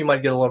time, you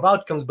might get a lot of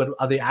outcomes, but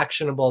are they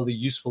actionable, are they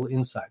useful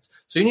insights?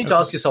 So you need to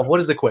ask yourself, what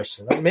is the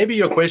question? Maybe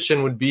your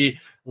question would be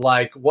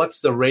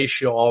what's the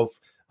ratio of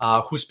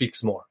who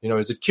speaks more?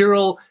 Is it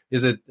Kirill?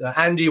 Is it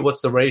Andy? What's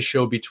the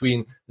ratio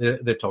between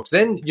the talks?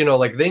 Then,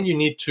 then you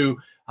need to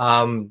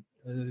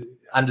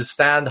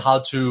understand how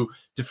to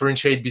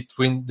differentiate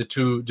between the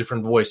two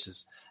different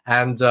voices.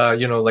 And,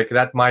 like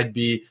that might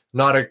be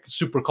not a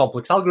super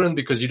complex algorithm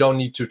because you don't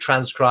need to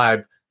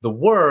transcribe the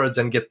words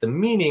and get the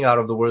meaning out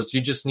of the words.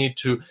 You just need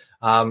to,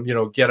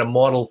 get a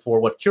model for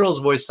what Kirill's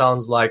voice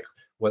sounds like,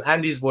 what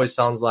Andy's voice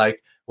sounds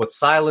like, what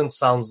silence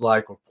sounds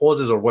like, or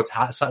pauses, or what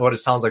it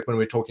sounds like when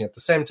we're talking at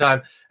the same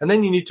time. And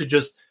then you need to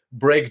just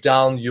break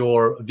down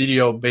your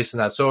video based on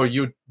that. So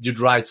you'd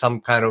write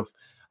some kind of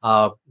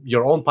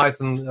your own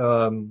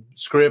Python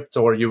script,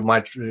 or you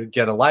might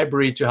get a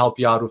library to help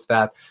you out with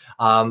that.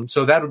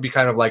 So that would be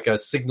kind of like a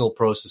signal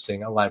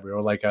processing library,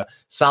 or like a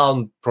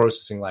sound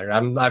processing library.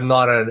 I'm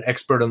not an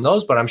expert on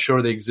those, but I'm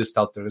sure they exist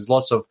out there. There's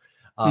lots of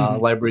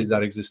libraries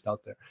that exist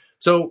out there.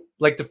 So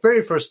like the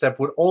very first step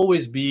would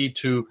always be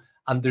to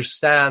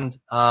understand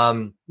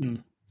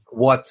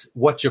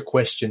what your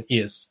question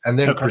is, and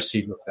then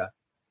proceed with that.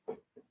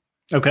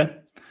 Okay.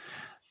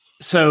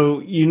 So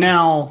you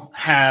now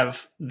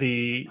have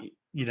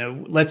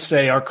let's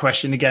say our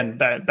question again,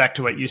 back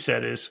to what you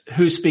said, is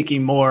who's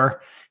speaking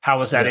more?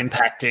 How is that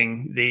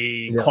impacting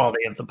the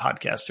quality of the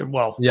podcast? Or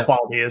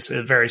quality is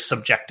a very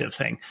subjective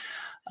thing.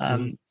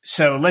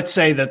 So let's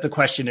say that the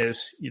question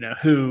is,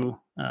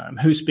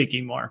 who's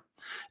speaking more?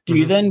 Do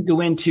you then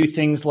go into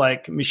things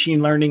like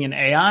machine learning and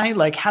AI?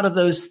 Like, how do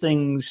those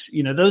things,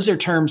 those are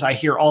terms I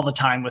hear all the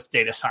time with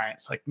data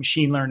science, like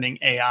machine learning,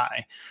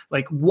 AI.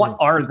 Like, what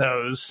are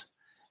those,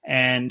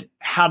 and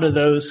how do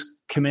those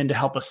come in to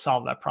help us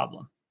solve that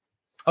problem?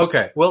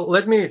 Okay. Well,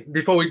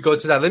 before we go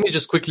to that, let me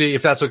just quickly,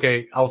 if that's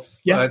okay, I'll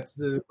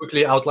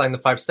quickly outline the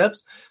 5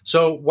 steps.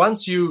 So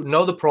once you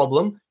know the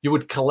problem, you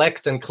would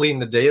collect and clean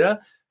the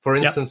data. For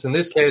instance, in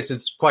this case,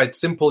 it's quite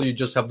simple. You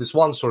just have this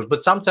one source,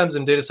 but sometimes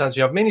in data science,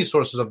 you have many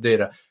sources of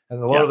data,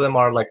 and a lot of them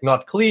are like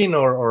not clean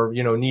or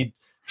need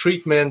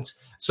treatment.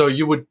 So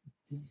you would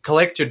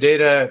collect your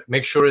data,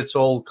 make sure it's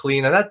all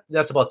clean. And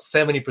that's about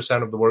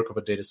 70% of the work of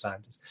a data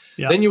scientist.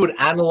 Yeah. Then you would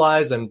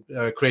analyze and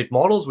create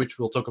models, which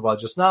we'll talk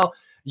about just now.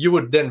 You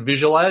would then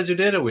visualize your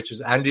data, which is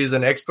Andy is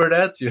an expert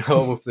at,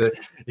 with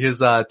his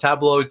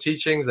Tableau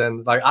teachings.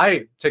 And like,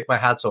 I take my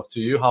hats off to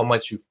you, how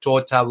much you've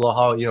taught Tableau,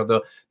 how,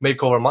 the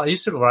Makeover Monday. Are you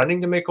still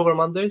running the Makeover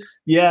Mondays?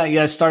 Yeah.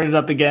 I started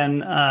up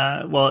again.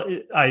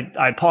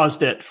 I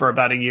paused it for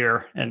about a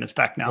year, and it's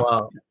back now.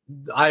 Wow.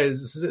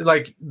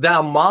 Like the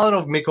amount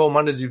of Makeover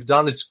Mondays you've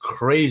done is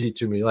crazy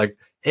to me. Like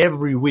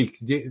every week,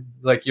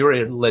 like you're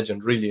a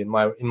legend really in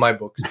my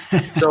books.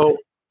 So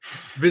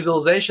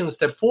visualization,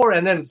 step 4,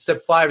 and then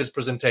step 5 is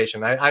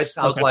presentation. I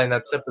outline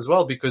that step as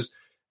well, because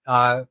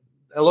a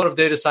lot of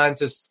data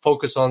scientists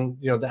focus on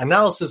the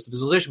analysis, the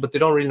visualization, but they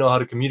don't really know how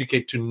to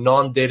communicate to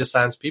non-data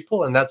science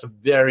people, and that's a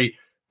very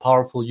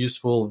powerful,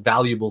 useful,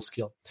 valuable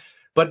skill.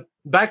 But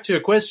back to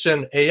your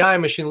question, AI,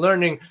 machine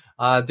learning,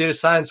 data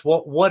science,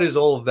 what is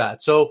all of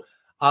that? So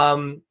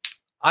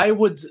I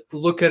would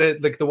look at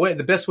it like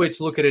the best way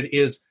to look at it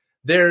is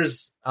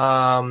there's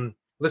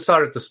let's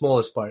start at the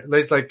smallest part.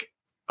 Let's start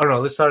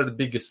at the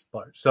biggest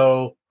part.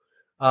 So,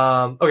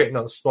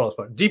 the smallest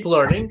part. Deep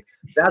learning,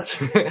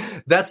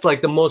 that's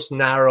like the most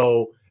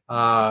narrow,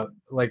 of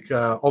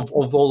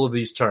all of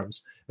these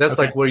terms. That's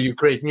like where you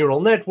create neural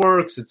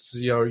networks. It's,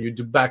 you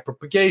do back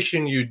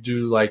propagation, you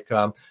do like,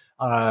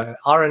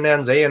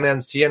 RNNs,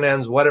 ANNs,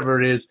 CNNs, whatever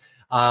it is,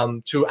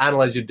 to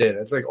analyze your data.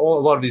 It's like a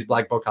lot of these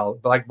black box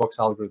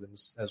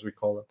algorithms, as we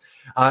call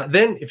them.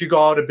 Then if you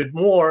go out a bit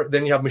more,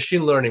 then you have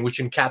machine learning, which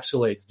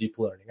encapsulates deep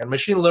learning. And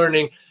machine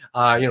learning,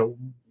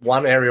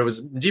 one area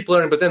was deep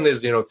learning, but then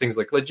there's, things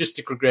like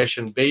logistic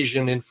regression,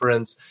 Bayesian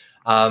inference,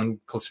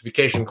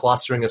 classification,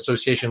 clustering,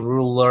 association,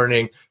 rule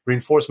learning,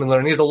 reinforcement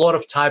learning. There's a lot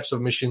of types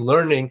of machine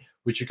learning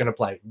which you can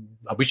apply,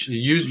 which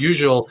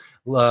usual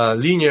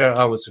linear,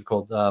 what's it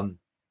called?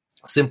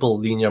 Simple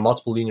linear,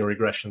 multiple linear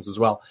regressions as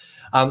well.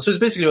 So it's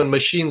basically when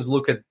machines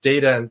look at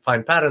data and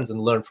find patterns and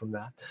learn from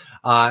that,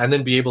 and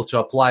then be able to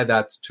apply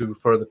that to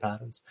further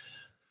patterns.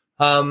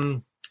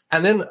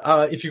 And then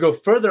if you go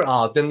further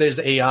out, then there's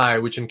AI,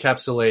 which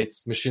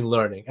encapsulates machine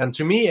learning. And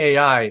to me,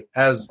 AI,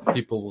 as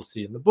people will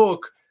see in the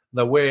book,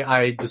 the way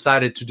I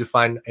decided to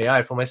define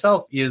AI for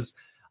myself is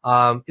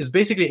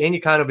basically any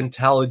kind of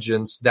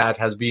intelligence that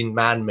has been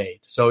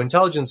man-made. So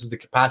intelligence is the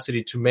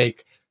capacity to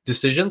make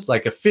decisions,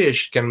 like a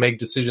fish can make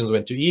decisions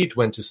when to eat,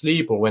 when to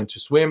sleep, or when to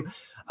swim.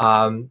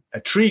 A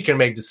tree can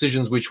make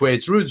decisions which way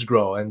its roots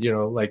grow and,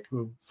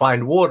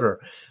 find water.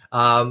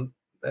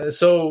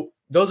 So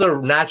those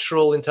are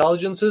natural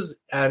intelligences,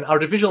 and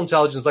artificial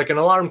intelligence, like an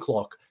alarm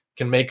clock,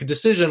 can make a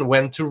decision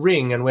when to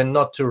ring and when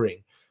not to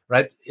ring,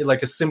 right?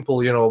 Like a simple,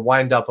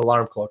 wind up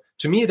alarm clock.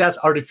 To me, that's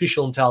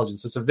artificial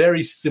intelligence. It's a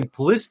very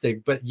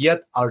simplistic, but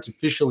yet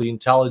artificially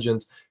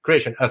intelligent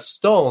creation. A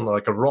stone,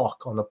 like a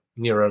rock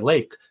near a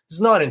lake,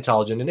 is not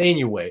intelligent in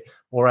any way.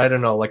 Or I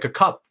don't know, like a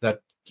cup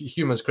that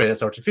humans create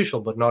as artificial,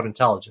 but not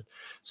intelligent.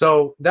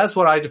 So that's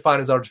what I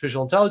define as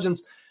artificial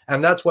intelligence.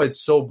 And that's why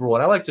it's so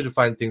broad. I like to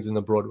define things in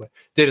a broad way.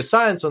 Data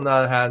science, on the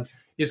other hand,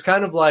 is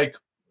kind of like,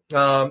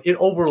 it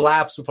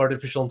overlaps with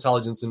artificial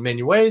intelligence in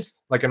many ways.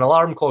 Like an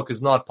alarm clock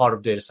is not part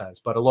of data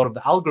science, but a lot of the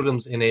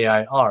algorithms in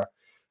AI are.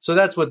 So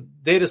that's what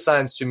data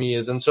science to me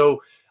is. And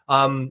so,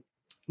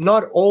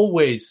 not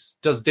always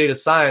does data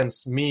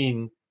science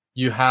mean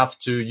you have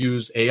to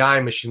use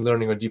AI, machine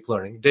learning, or deep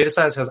learning. Data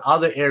science has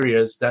other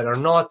areas that are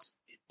not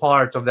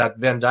part of that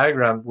Venn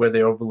diagram where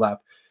they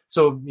overlap.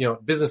 So,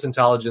 business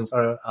intelligence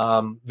or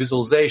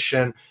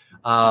visualization,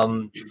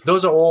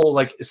 those are all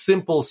like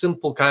simple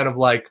kind of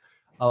like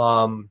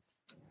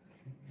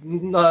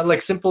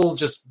simple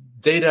just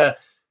data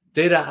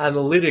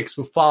analytics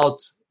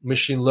without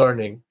machine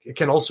learning. It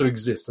can also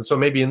exist. And so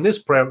maybe in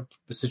this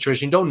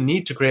situation, you don't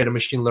need to create a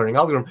machine learning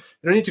algorithm.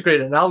 You don't need to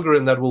create an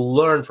algorithm that will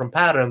learn from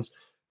patterns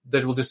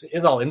that will just,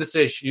 in this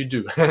stage you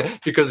do,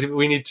 because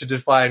we need to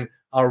define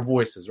our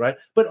voices, right?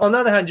 But on the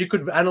other hand, you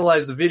could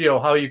analyze the video,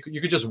 how you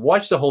could just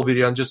watch the whole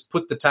video and just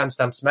put the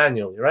timestamps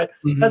manually, right?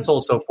 Mm-hmm. That's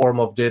also a form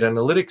of data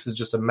analytics. It's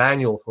just a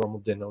manual form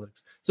of data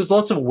analytics. So there's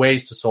lots of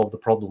ways to solve the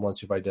problem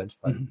once you've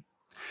identified it.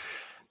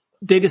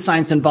 Data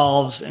science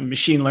involves, and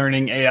machine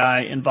learning,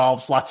 AI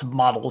involves lots of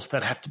models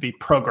that have to be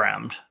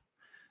programmed.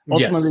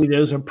 Ultimately,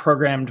 those are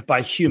programmed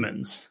by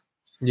humans.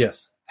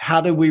 Yes.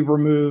 How do we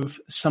remove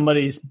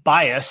somebody's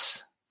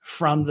bias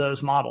from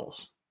those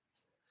models?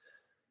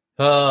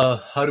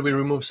 How do we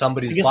remove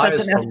somebody's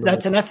bias?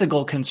 That's an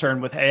ethical concern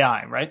with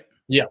AI, right?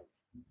 Yeah,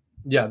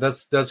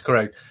 that's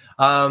correct.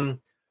 I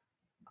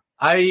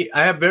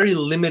have very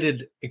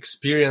limited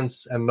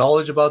experience and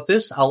knowledge about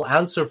this. I'll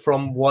answer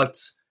from what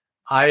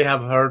I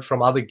have heard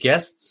from other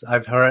guests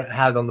I've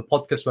had on the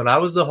podcast when I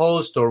was the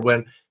host, or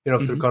when,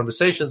 through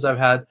conversations I've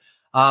had.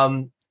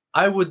 There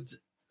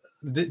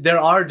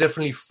are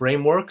definitely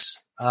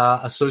frameworks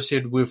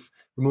associated with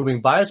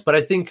removing bias, but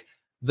I think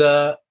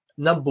the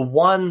number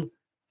one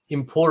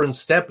important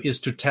step is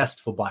to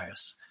test for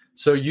bias.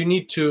 So you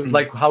need to,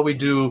 like how we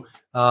do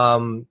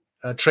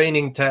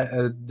training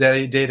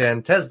data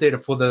and test data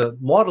for the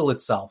model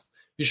itself.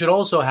 You should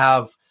also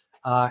have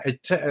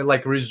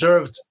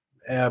reserved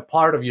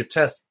part of your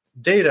test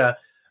data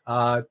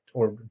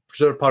or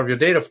preserved part of your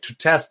data to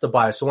test the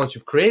bias. So once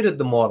you've created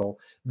the model,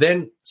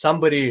 then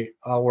somebody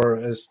or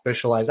a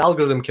specialized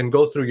algorithm can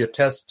go through your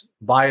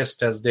bias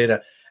test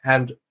data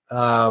and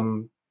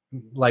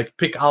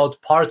pick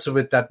out parts of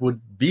it that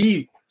would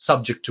be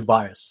subject to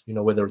bias,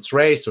 whether it's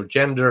race or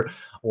gender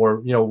or,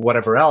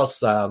 whatever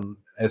else,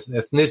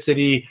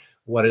 ethnicity,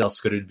 what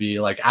else could it be,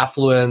 like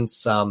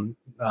affluence,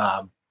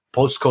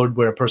 postcode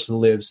where a person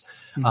lives,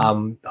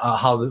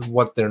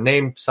 what their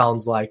name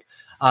sounds like.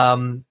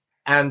 And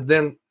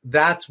then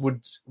that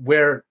would,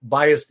 where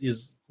bias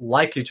is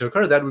likely to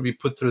occur, that would be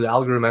put through the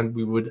algorithm and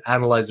we would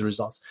analyze the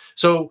results.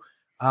 So,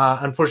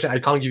 unfortunately,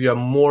 I can't give you a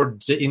more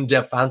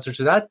in-depth answer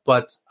to that,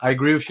 but I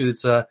agree with you.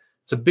 It's a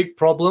big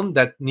problem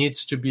that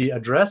needs to be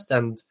addressed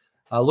and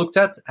looked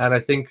at. And I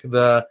think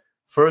the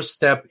first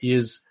step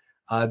is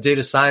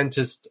data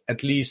scientists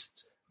at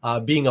least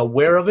being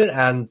aware of it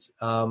and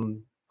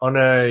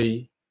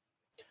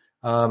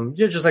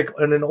just like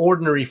in an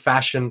ordinary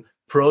fashion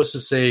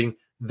processing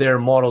their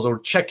models or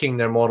checking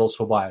their models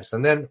for bias.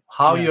 And then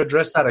how you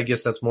address that, I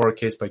guess that's more a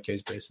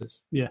case-by-case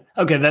basis. Yeah.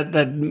 Okay.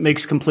 That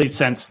makes complete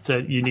sense,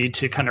 that you need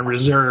to kind of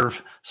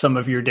reserve some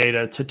of your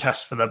data to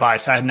test for the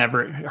bias. I had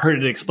never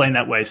heard it explained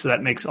that way. So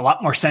that makes a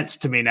lot more sense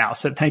to me now.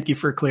 So thank you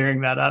for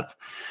clearing that up.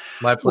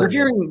 My pleasure. We're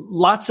hearing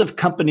lots of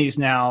companies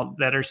now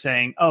that are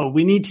saying, oh,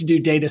 we need to do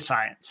data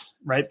science,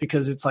 right?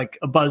 Because it's like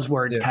a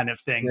buzzword kind of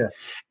thing. Yeah.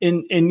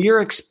 In your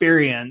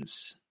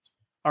experience,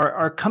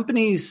 are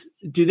companies,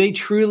 do they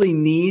truly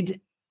need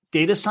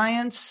data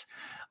science,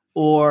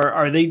 or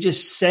are they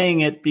just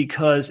saying it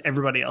because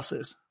everybody else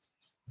is?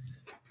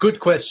 Good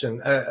question.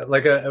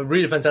 Like a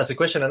really fantastic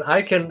question. And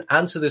I can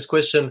answer this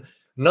question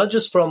not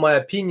just from my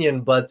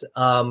opinion, but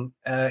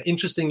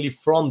interestingly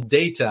from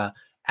data,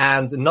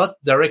 and not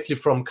directly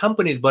from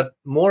companies, but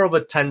more of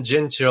a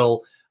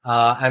tangential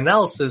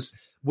analysis.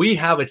 We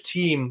have a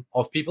team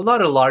of people,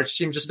 not a large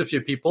team, just a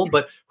few people,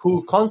 but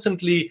who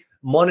constantly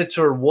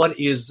monitor what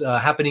is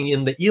happening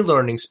in the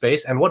e-learning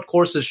space and what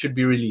courses should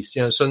be released.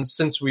 So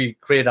since we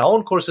create our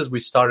own courses, we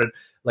started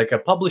like a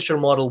publisher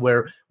model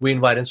where we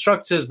invite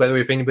instructors. By the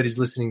way, if anybody's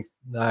listening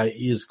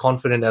is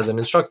confident as an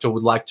instructor,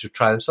 would like to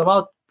try themselves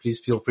out, please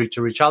feel free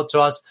to reach out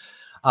to us.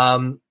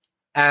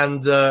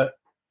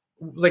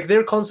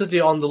 They're constantly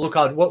on the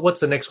lookout. What's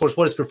the next course?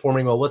 What is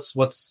performing well?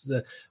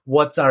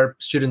 What are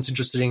students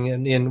interested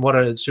in? What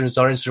are students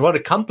not interested in? What are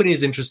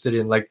companies interested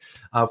in? Like,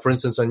 for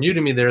instance, on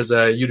Udemy, there's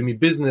a Udemy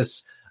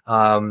business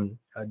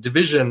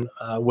division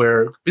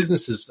where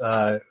businesses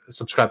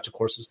subscribe to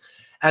courses.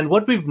 And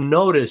what we've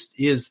noticed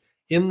is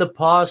in the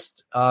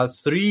past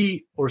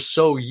 3 or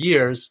so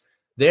years,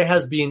 there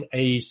has been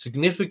a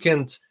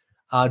significant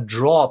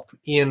drop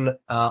in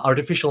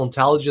artificial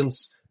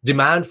intelligence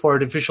demand for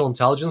artificial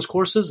intelligence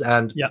courses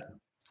and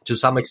to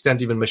some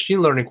extent even machine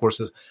learning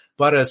courses,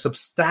 but a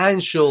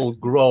substantial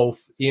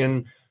growth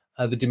in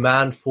the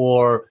demand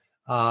for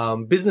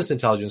business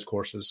intelligence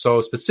courses. So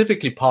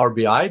specifically Power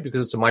BI,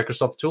 because it's a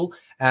Microsoft tool,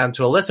 and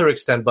to a lesser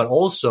extent, but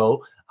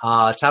also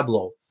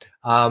Tableau.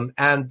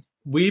 And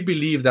we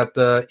believe that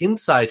the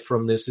insight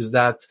from this is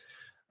that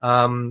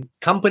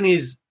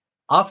companies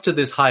after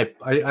this hype,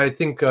 I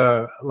think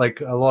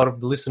like a lot of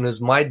the listeners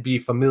might be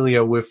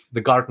familiar with the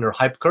Gartner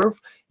hype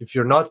curve. If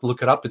you're not,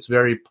 look it up. It's a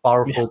very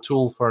powerful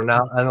tool for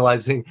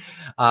analyzing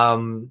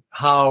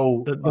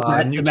how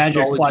the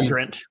magic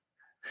quadrant.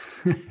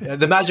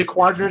 The magic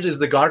quadrant is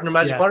the Gartner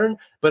magic quadrant,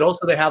 but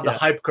also they have the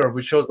hype curve,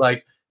 which shows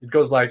like it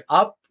goes like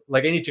up,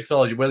 like any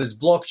technology, whether it's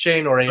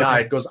blockchain or AI,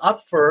 it goes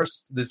up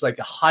first. There's like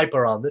a hype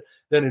around it,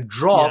 then it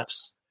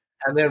drops.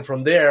 And then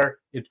from there,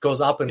 it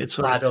goes up and it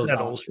plateaus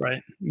settles,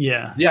 right?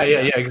 Yeah,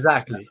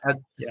 exactly. And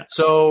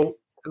so,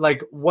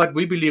 like, what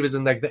we believe is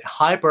in like the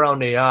hype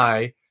around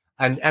AI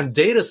and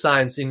data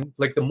science, in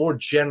like the more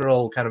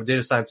general kind of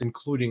data science,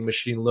 including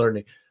machine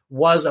learning,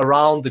 was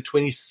around the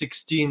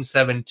 2016,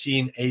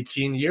 17,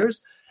 18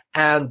 years.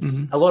 And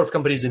a lot of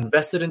companies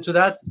invested into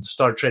that,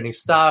 start training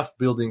staff,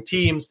 building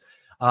teams,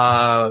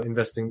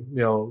 investing,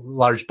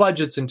 large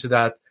budgets into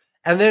that.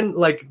 And then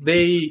like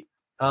they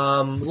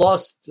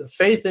lost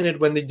faith in it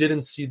when they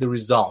didn't see the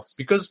results,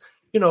 because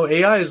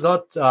AI is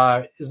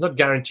not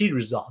guaranteed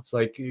results.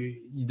 Like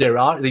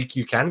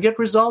you can get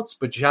results,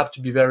 but you have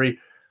to be very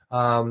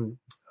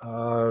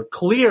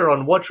clear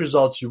on what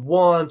results you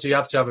want. You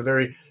have to have a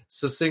very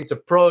succinct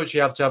approach.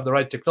 You have to have the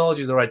right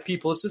technologies, the right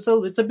people.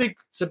 It's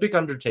a big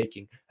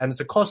undertaking, and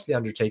it's a costly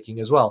undertaking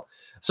as well.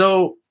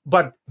 So,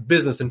 but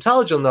business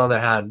intelligence, on the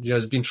other hand,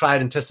 has been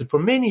tried and tested for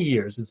many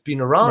years. It's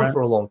been around for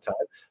a long time.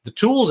 The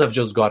tools have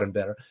just gotten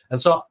better. And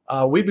so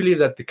we believe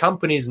that the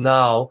companies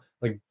now,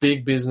 like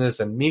big business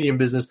and medium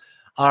business,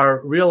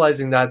 are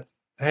realizing that,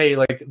 hey,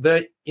 like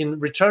the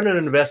return on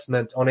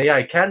investment on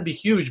AI can be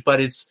huge, but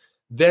it's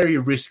very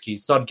risky.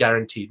 It's not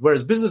guaranteed.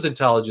 Whereas business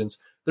intelligence,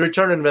 the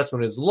return on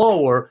investment is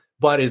lower,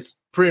 but it's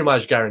pretty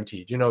much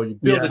guaranteed. You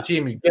build a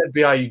team, you get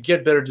BI, you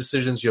get better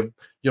decisions, your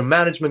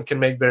management can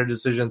make better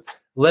decisions.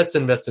 Let's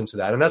invest into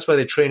that. And that's why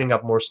they're training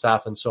up more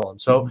staff and so on.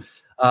 So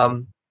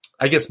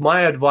I guess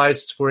my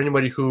advice for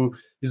anybody who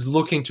is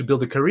looking to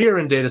build a career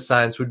in data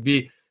science would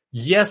be,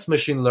 yes,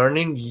 machine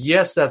learning.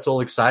 Yes, that's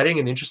all exciting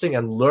and interesting,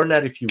 and learn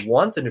that if you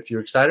want and if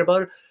you're excited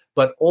about it.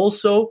 But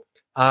also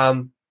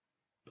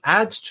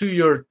add to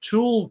your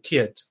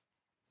toolkit.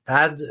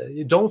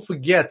 Don't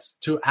forget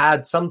to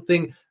add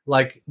something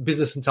like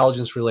business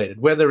intelligence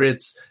related, whether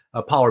it's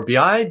Power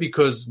BI,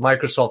 because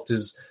Microsoft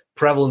is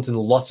prevalent in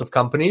lots of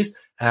companies,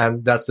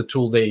 and that's the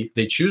tool they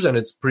choose, and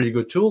it's a pretty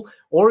good tool.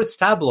 Or it's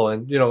Tableau,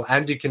 and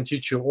Andy can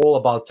teach you all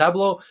about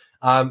Tableau.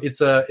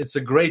 It's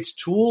a great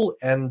tool,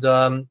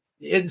 and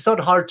it's not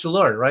hard to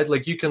learn, right?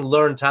 Like you can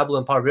learn Tableau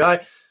and Power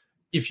BI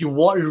if you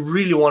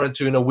really wanted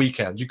to in a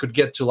weekend. You could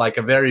get to like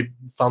a very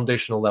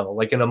foundational level.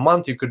 Like in a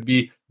month, you could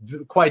be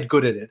quite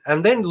good at it,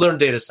 and then learn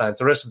data science,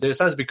 the rest of data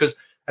science, because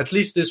at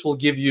least this will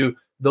give you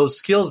those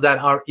skills that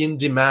are in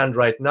demand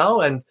right now,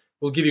 and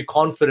will give you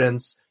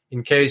confidence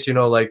in case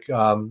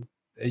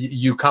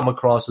you come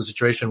across a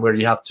situation where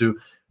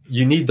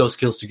you need those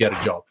skills to get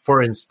a job,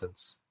 for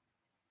instance.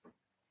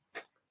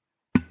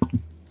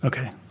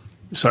 Okay.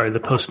 Sorry, the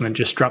postman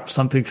just dropped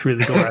something through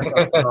the door.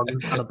 I thought on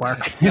the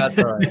bark. That's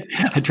all right.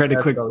 I tried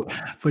to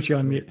put you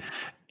on mute.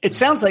 It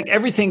sounds like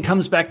everything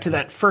comes back to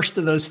that first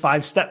of those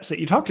 5 steps that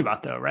you talked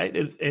about, though, right?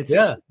 It's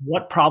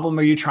what problem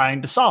are you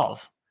trying to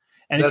solve?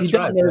 And if you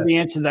don't know the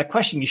answer to that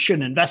question, you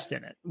shouldn't invest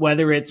in it.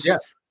 Whether it's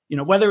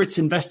whether it's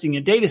investing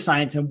in data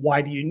science and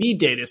why do you need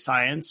data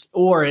science,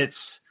 or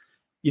it's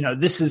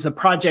this is a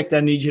project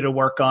I need you to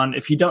work on.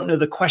 If you don't know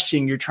the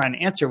question you're trying to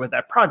answer with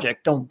that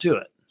project, don't do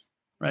it.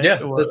 Right?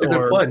 Yeah, that's a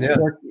good point. Yeah,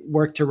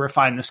 work to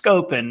refine the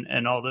scope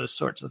and all those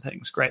sorts of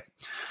things. Great.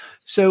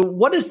 So,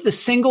 what is the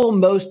single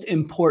most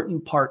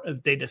important part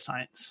of data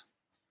science?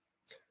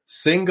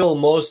 Single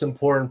most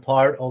important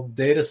part of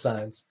data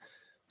science.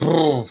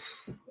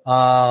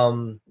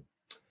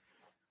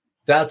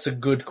 That's a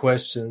good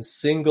question.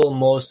 Single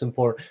most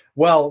important.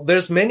 Well,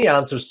 there's many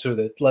answers to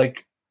that.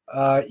 Like,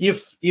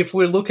 if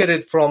we look at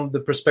it from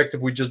the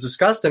perspective we just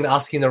discussed, and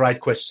asking the right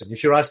question.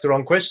 If you ask the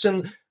wrong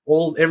question,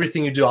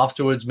 everything you do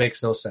afterwards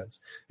makes no sense.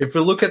 If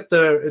we look at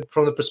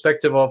from the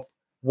perspective of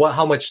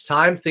how much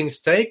time things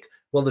take,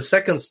 well, the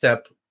second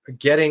step,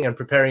 getting and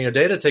preparing your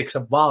data, takes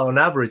about on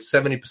average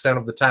 70%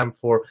 of the time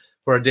for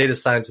a data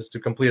scientist to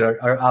complete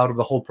out of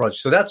the whole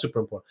project. So that's super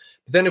important.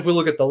 But then if we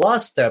look at the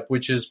last step,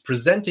 which is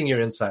presenting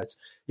your insights,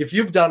 if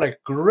you've done a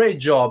great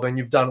job and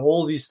you've done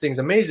all these things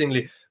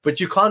amazingly, but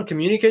you can't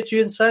communicate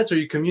your insights, or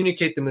you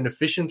communicate them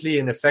inefficiently,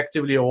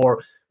 ineffectively,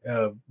 or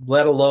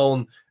let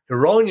alone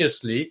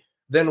erroneously,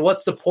 then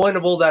what's the point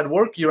of all that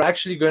work? You're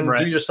actually going to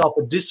do yourself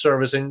a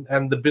disservice,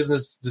 and the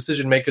business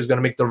decision maker is going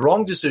to make the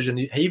wrong decision,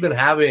 even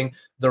having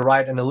the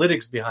right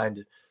analytics behind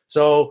it.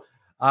 So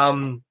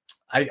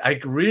I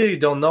really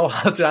don't know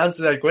how to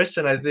answer that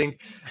question. I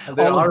think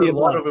there are a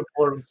lot of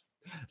importance.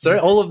 Sorry,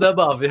 all of the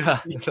above.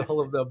 Yeah,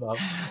 all of the above.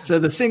 So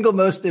the single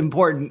most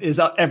important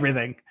is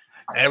everything.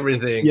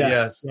 Everything.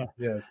 Yeah.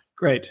 Yes.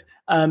 Great.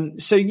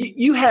 So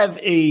you have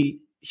a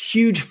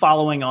huge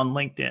following on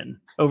LinkedIn,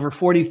 over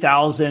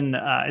 40,000.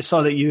 I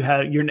saw that you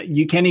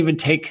can't even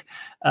take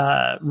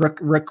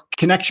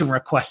connection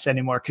requests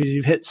anymore because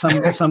you've hit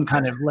some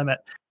kind of limit.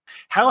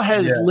 How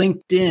has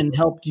LinkedIn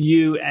helped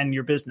you and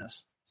your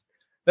business?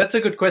 That's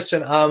a good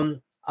question.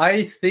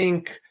 I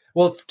think,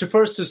 well,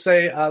 to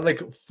say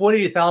like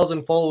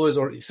 40,000 followers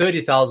or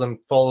 30,000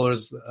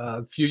 followers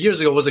a few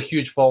years ago was a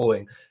huge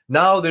following.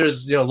 Now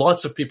there's,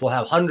 lots of people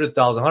have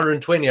 100,000,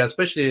 120,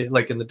 especially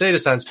like in the data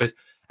science space.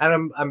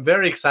 And I'm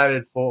very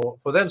excited for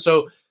them.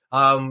 So,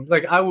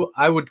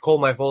 I would call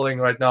my following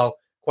right now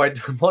quite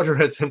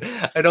moderate, and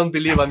I don't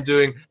believe I'm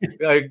doing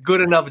a good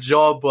enough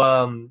job,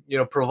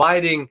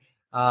 providing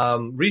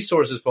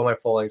resources for my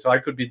following. So I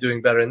could be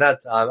doing better in that.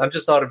 I'm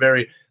just not a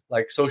very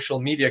like social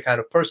media kind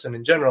of person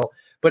in general,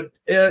 but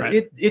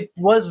it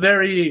was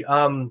very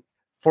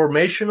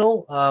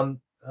formational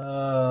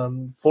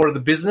for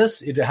the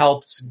business. It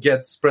helped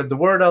spread the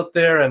word out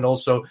there and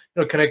also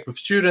connect with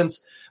students.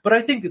 But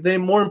I think the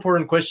more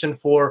important question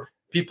for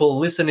people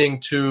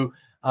listening to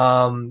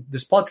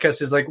this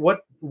podcast is like,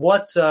 what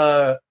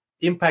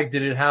impact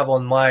did it have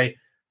on my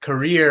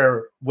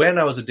career when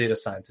I was a data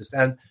scientist?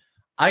 And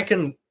I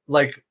can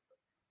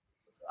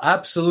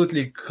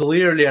absolutely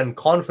clearly and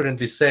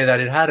confidently say that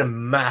it had a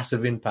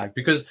massive impact,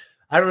 because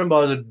I remember I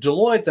was at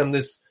Deloitte, and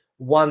this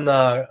one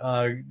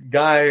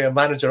guy, a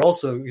manager,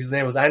 also his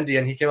name was Andy,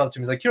 and he came up to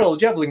me, he's like, Kirill,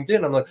 do you have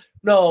LinkedIn? I'm like,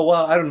 no,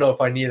 well, I don't know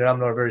if I need it. I'm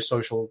not a very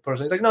social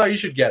person. He's like, no, you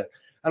should get it.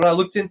 And I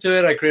looked into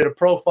it. I created a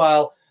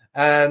profile,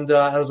 and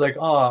I was like,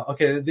 oh,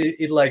 okay.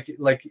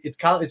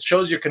 It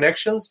shows your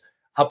connections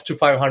up to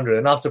 500,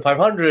 and after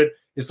 500,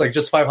 it's like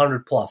just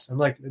 500 plus. I'm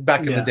like,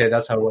 back in the day,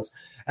 that's how it was.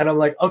 And I'm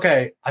like,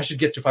 okay, I should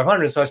get to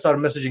 500. So I started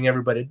messaging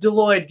everybody at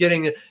Deloitte,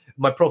 getting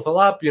my profile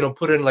up,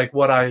 put in like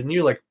what I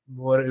knew, like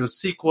what it was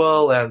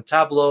SQL and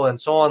Tableau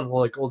and so on,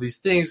 like all these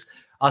things,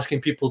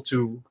 asking people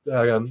to,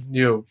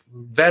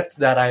 vet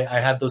that I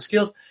had those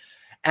skills.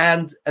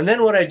 And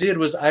then what I did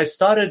was I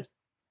started,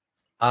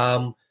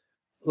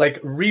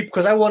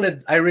 because I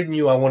already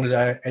knew I wanted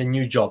a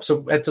new job.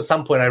 So at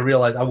some point I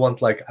realized I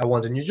want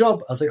a new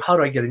job. I was like, how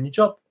do I get a new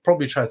job?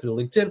 Probably try through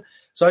LinkedIn.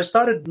 So I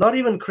started not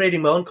even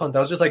creating my own content. I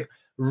was just like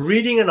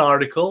reading an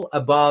article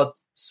about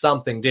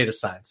something, data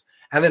science,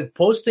 and then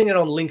posting it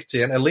on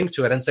LinkedIn, a link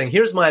to it, and saying,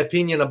 here's my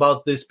opinion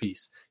about this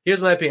piece.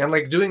 Here's my opinion. I'm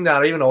like doing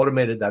that. I even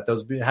automated that. That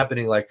was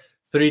happening like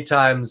three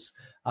times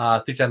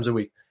a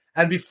week.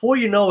 And before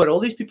you know it, all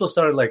these people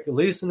started like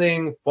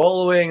listening,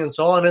 following, and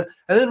so on. And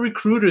then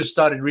recruiters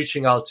started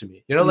reaching out to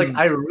me.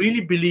 I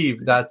really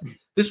believe that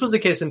this was the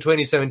case in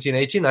 2017,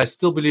 18. I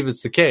still believe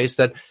it's the case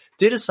that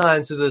data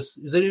science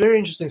is a very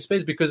interesting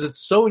space because it's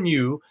so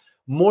new.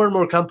 More and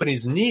more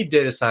companies need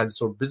data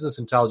scientists or business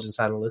intelligence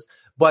analysts.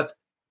 But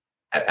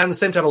at the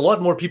same time, a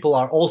lot more people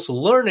are also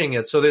learning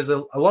it. So there's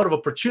a lot of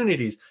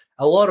opportunities,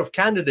 a lot of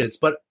candidates.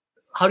 But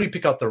how do you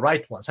pick out the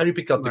right ones? How do you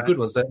pick out the good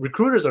ones? That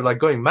recruiters are like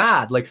going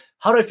mad. Like,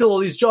 how do I fill all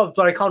these jobs,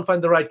 but I can't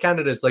find the right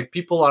candidates? Like,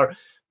 people are,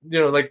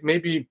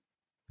 maybe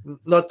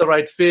not the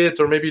right fit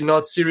or maybe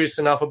not serious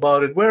enough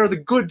about it. Where are the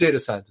good data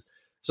scientists?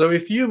 So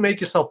if you make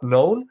yourself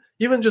known,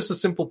 even just a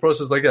simple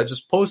process like that,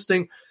 just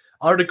posting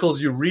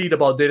articles you read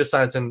about data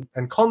science and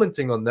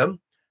commenting on them,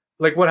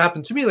 like what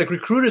happened to me, like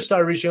recruiters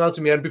started reaching out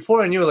to me. And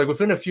before I knew, like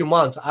within a few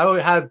months,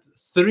 I had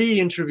 3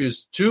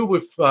 interviews, 2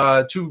 with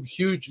two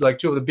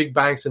of the big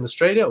banks in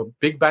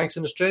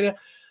Australia,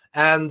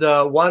 and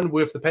 1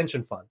 with the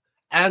pension fund.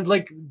 And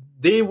like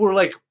they were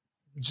like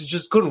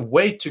just couldn't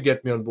wait to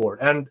get me on board.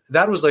 And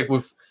that was like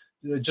with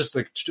just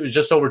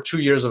over 2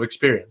 years of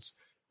experience.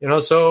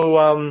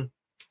 So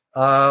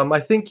I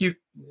think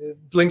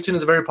LinkedIn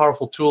is a very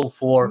powerful tool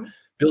for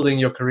building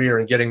your career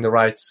and getting the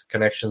right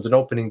connections and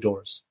opening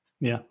doors.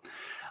 Yeah.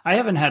 I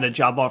haven't had a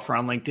job offer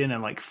on LinkedIn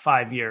in like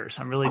 5 years.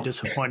 I'm really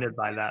disappointed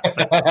by that.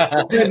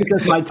 But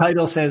because my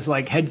title says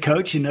like head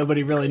coach and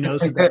nobody really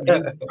knows what that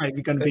means.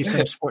 Probably going to be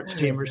some sports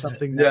team or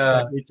something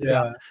that reaches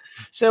out.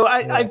 So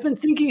I've been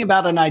thinking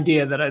about an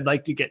idea that I'd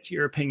like to get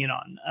your opinion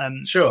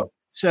on. Sure.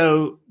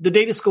 So the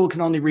data school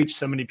can only reach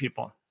so many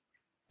people.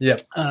 Yeah.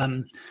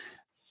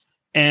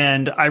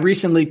 And I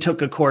recently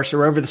took a course,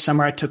 or over the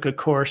summer, I took a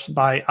course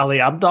by Ali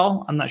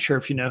Abdaal. I'm not sure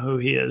if you know who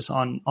he is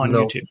on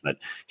YouTube, but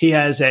he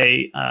has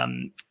a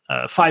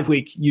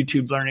 5-week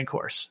YouTube learning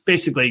course.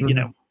 Basically,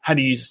 how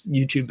to use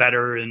YouTube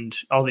better and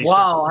all these.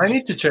 Wow, I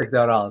need to check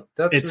that out.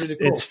 That's really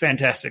cool. It's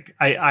fantastic.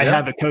 I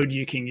have a code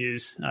you can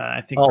use. I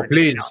think. Oh,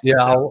 please,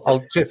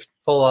 I'll just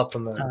follow up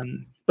on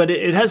that. But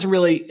it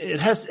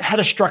has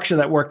had a structure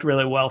that worked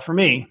really well for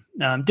me.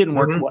 Didn't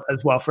work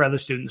as well for other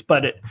students,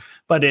 but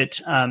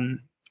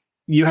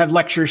you have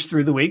lectures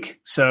through the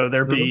week. So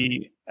there'd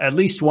be at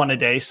least 1 a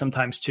day,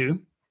 sometimes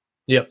 2.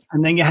 Yep.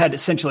 And then you had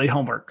essentially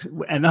homework.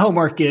 And the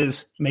homework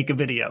is make a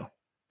video,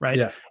 right?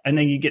 Yeah. And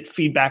then you get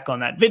feedback on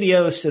that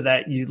video so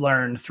that you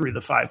learn through the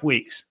 5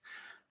 weeks.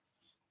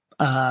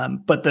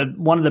 But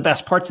one of the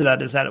best parts of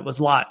that is that it was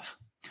live.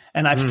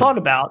 And I've thought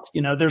about,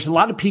 there's a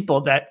lot of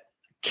people that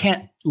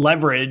can't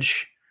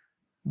leverage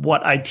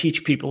what I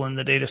teach people in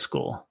the data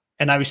school.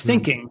 And I was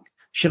thinking,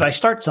 should I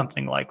start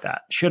something like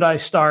that? Should I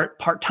start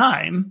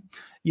part-time,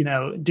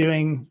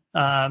 doing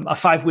a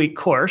 5-week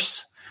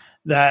course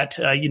that,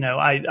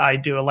 I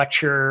do a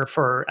lecture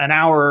for an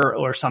hour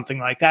or something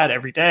like that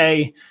every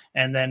day.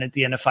 And then at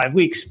the end of 5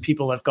 weeks,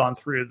 people have gone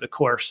through the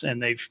course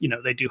and they've,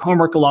 they do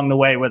homework along the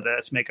way, whether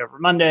that's Makeover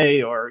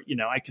Monday or,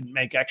 I can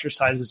make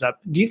exercises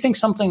up. Do you think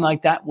something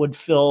like that would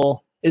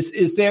fill,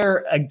 is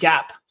there a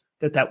gap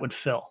that would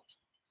fill?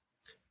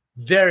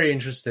 Very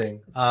interesting.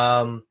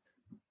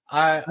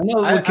 I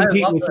know it would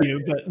compete with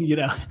you,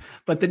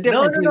 but the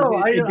difference is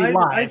it'd be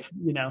live,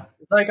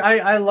 Like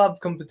I love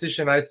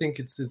competition. I think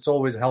it's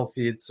always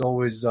healthy. It's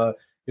always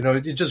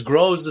it just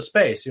grows the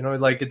space.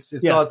 Like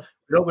it's not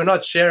we're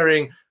not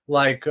sharing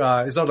like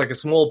it's not like a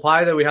small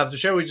pie that we have to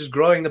share. We're just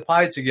growing the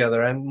pie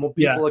together, and more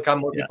people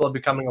people are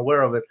becoming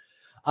aware of it.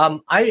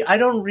 I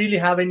don't really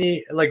have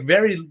any like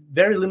very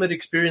very limited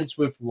experience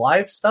with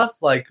live stuff.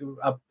 Like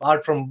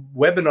apart from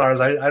webinars,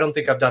 I don't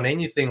think I've done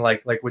anything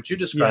like what you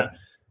described. Yeah.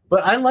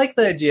 But I like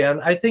the idea,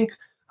 and I think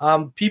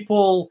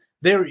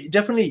there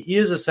definitely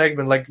is a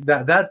segment like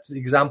that. That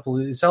example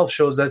itself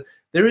shows that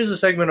there is a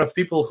segment of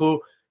people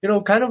who,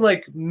 kind of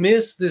like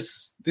miss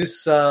this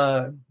there's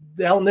some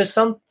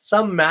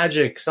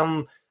magic,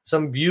 some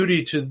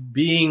beauty to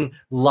being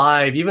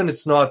live, even if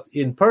it's not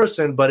in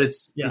person, but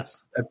it's at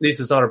least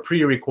it's not a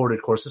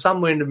pre-recorded course. It's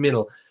somewhere in the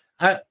middle.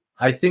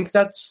 I think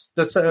that's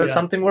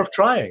something worth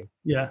trying.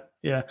 Yeah.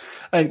 Yeah.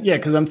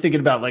 Because I'm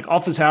thinking about like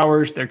office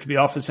hours. There could be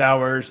office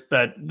hours,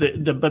 but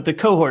the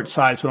cohort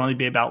size would only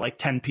be about like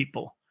 10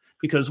 people,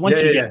 because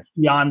once you get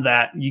beyond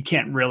that, you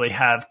can't really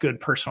have good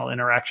personal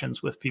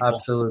interactions with people.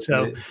 Absolutely.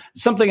 So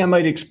something I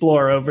might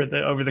explore over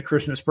the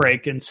Christmas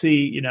break and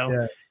see,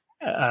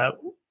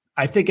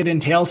 I think it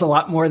entails a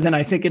lot more than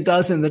I think it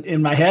does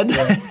in my head,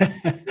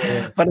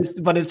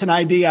 but it's an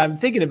idea I'm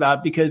thinking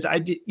about, because I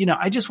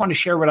just want to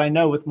share what I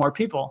know with more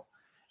people.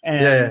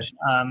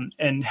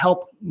 And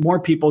help more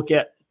people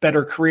get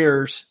better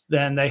careers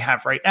than they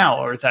have right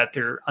now, or that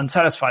they're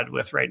unsatisfied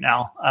with right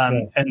now.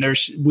 And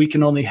we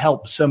can only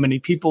help so many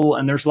people,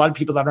 and there's a lot of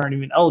people that aren't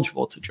even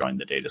eligible to join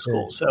the data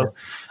school. So,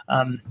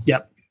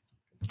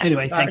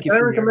 Anyway, thank you.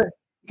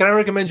 Can I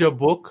recommend your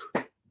book?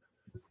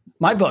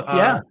 My book,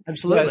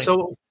 absolutely.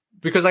 So,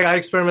 because I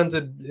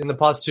experimented in the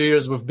past 2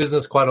 years with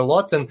business quite a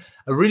lot, and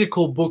a really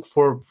cool book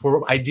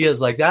for ideas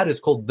like that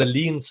is called The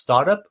Lean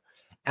Startup.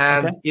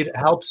 And it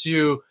helps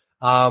you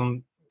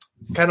kind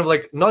of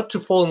like not to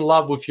fall in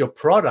love with your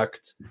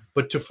product,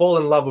 but to fall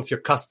in love with your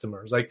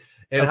customers. Like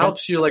it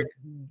helps you like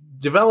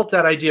develop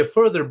that idea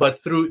further,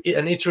 but through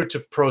an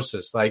iterative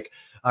process. Like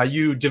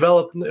you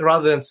develop,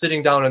 rather than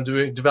sitting down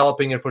and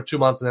developing it for 2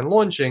 months and then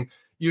launching,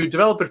 you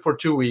develop it for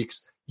 2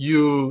 weeks,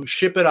 you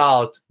ship it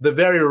out, the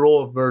very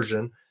raw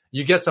version,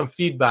 you get some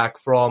feedback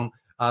from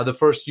the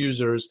first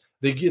users.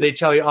 They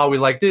tell you, oh, we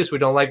like this, we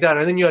don't like that.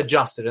 And then you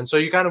adjust it. And so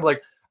you kind of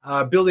like,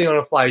 building on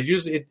a fly.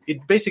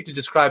 It basically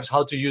describes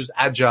how to use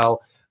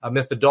agile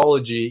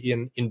methodology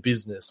in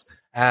business,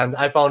 and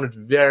I found it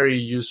very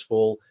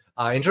useful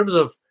in terms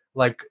of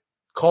like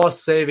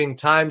cost saving,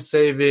 time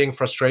saving,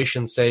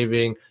 frustration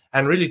saving,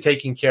 and really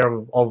taking care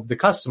of the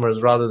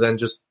customers rather than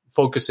just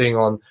focusing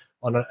on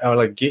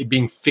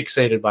being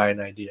fixated by an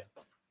idea.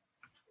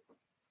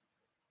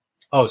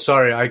 Oh,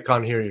 sorry, I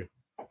can't hear you.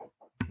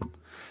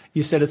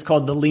 You said it's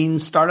called The Lean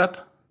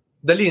Startup?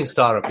 The Lean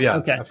Startup, yeah.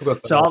 Okay. I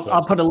forgot. So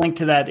I'll put a link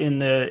to that in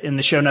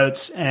the show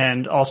notes,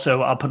 and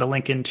also I'll put a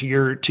link into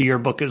your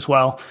book as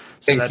well,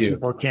 so that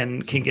people can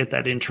get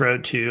that intro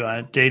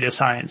to data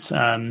science.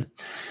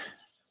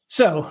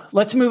 So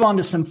let's move on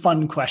to some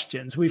fun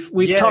questions.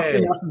 We've talked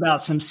enough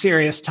about some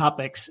serious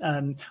topics.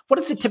 What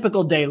does a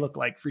typical day look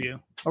like for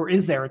you, or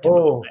is there a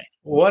typical day?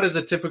 What does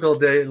a typical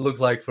day look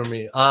like for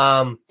me?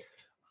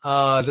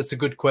 That's a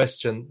good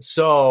question.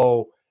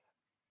 So,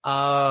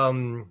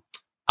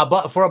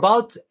 for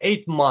about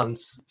 8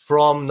 months,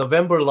 from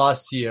November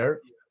last year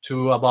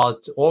to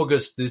about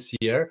August this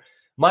year,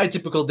 my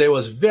typical day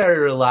was very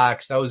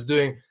relaxed. I was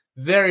doing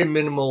very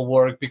minimal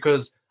work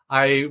because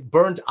I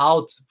burned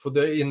out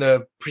in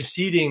the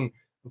preceding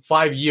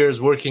 5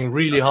 years working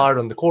really hard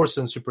on the course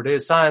and super data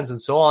science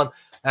and so on.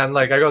 And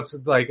like I got to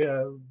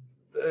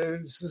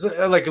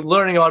like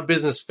learning about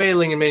business,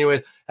 failing in many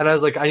ways. And I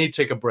was like, I need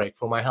to take a break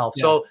for my health.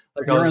 Yeah. So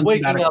like I was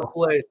waking up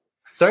late.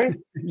 Sorry?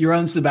 Your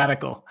own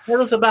sabbatical. A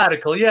little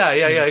sabbatical. Yeah.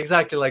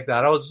 Exactly like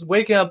that. I was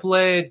waking up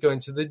late,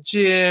 going to the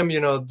gym,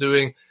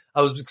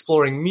 I was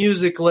exploring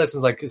music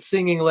lessons, like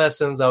singing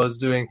lessons. I was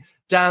doing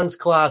dance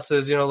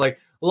classes, like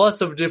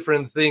lots of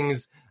different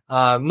things,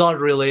 not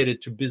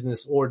related to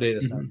business or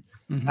data science.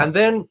 Mm-hmm. And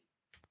then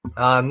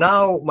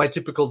now my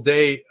typical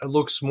day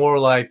looks more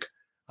like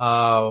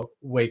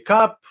wake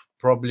up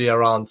probably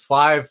around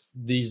 5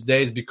 these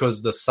days,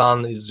 because the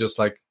sun is just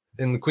like,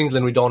 in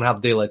Queensland, we don't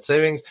have daylight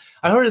savings.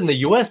 I heard in the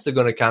US they're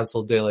going to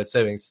cancel daylight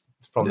savings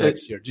from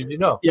next year. Did you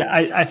know? Yeah,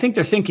 I think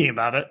they're thinking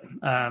about it.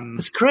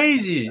 It's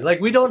crazy.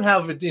 Like we don't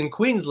have it in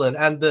Queensland,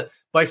 and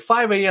by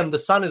 5 a.m. the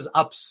sun is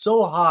up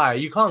so high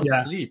you can't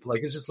sleep.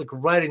 Like it's just like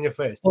right in your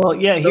face. Well,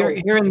 yeah, so,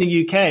 here in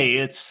the UK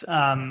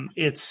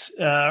it's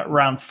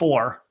around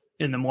 4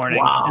 in the morning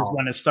is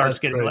when it starts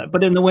getting lit.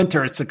 But in the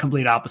winter it's the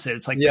complete opposite.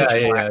 It's like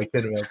yeah.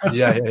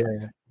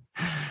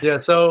 Yeah.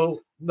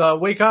 So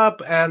wake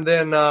up and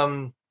then,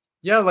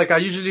 like I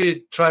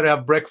usually try to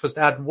have breakfast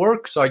at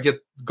work. So I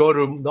go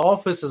to the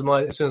office as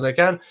soon as I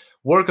can,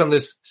 work on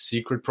this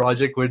secret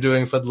project we're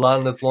doing for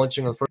Dlan that's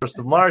launching on 1st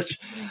of March.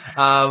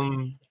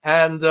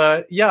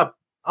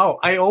 Oh,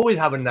 I always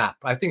have a nap.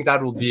 I think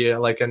that will be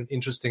an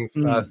interesting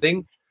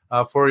thing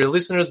for your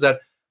listeners,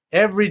 that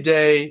every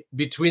day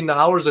between the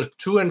hours of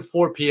 2 and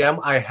 4 p.m.,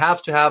 I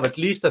have to have at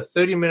least a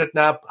 30-minute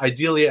nap,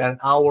 ideally an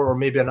hour or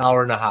maybe an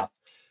hour and a half.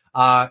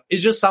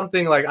 It's just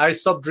something like I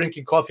stopped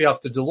drinking coffee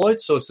after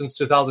Deloitte. So since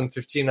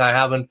 2015, I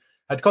haven't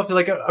had coffee.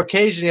 Like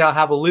occasionally I'll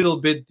have a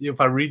little bit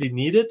if I really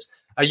need it.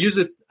 I use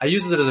it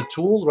as a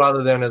tool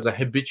rather than as a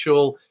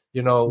habitual,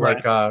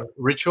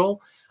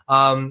 ritual.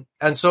 And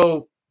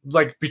so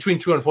like between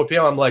 2 and 4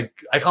 p.m., I'm like,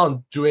 I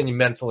can't do any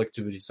mental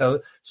activity.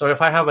 So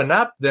if I have a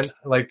nap, then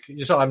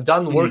I'm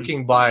done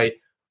working by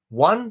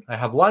 1, I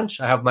have lunch,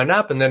 I have my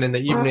nap. And then in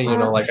the evening,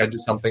 I do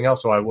something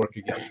else or I work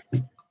again.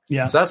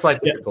 Yeah. So that's my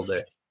typical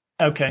day.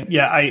 Okay.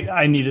 Yeah.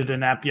 I needed a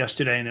nap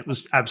yesterday and it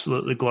was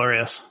absolutely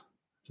glorious.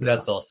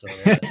 That's awesome.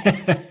 Yeah.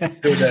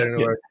 Do that in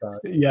work time.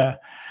 Yeah.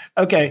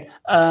 Okay.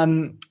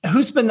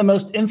 Who's been the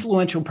most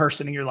influential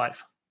person in your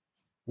life?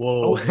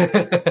 Whoa.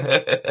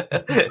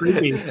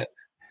 Creepy.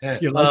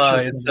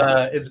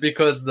 It's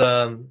because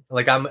I'm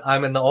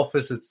in the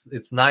office.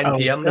 It's 9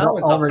 p.m. now.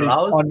 It's already after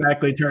hours.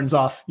 Automatically turns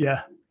off.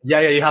 Yeah.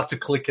 You have to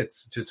click it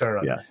to turn it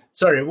on. Yeah.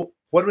 Sorry,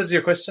 what was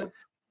your question?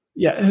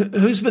 Yeah.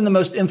 Who's been the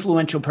most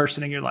influential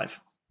person in your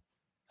life?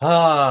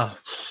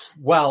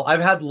 Well,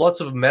 I've had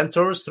lots of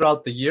mentors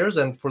throughout the years,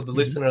 and for the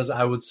listeners,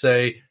 I would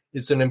say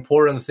it's an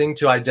important thing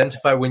to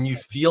identify when you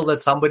feel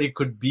that somebody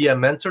could be a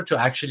mentor, to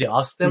actually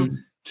ask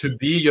them to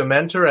be your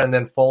mentor and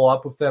then follow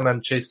up with them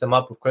and chase them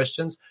up with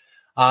questions.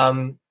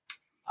 But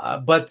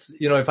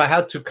if I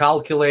had to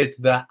calculate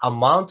the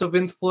amount of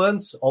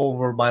influence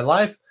over my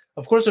life,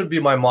 of course it would be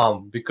my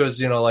mom,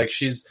 because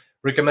she's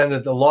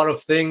recommended a lot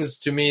of things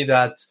to me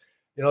that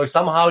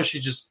somehow she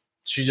just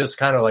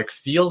kind of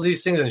feels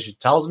these things and she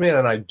tells me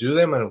and I do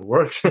them and it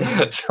works.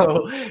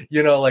 So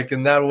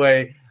in that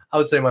way, I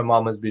would say my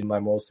mom has been my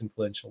most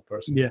influential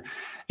person. Yeah.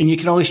 And you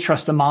can always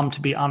trust a mom to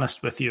be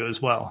honest with you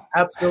as well.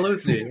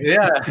 Absolutely.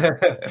 Yeah.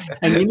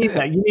 And you need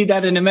that. You need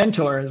that in a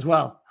mentor as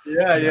well.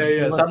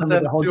 Yeah.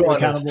 Sometimes too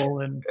honest.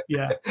 And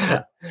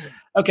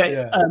Okay.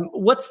 Yeah.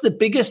 What's the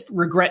biggest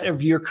regret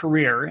of your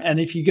career? And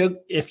if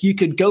you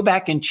could go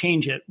back and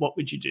change it, what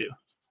would you do?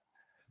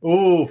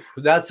 Ooh,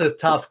 that's a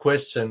tough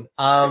question.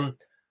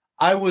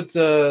 I would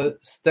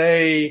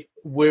stay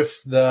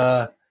with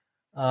the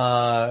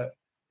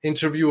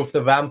Interview with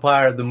the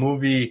Vampire, the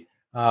movie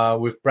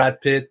with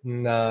Brad Pitt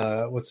and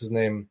what's his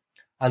name,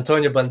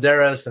 Antonio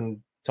Banderas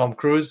and Tom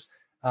Cruise.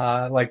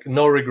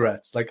 No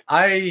regrets.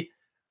 I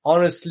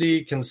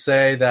honestly can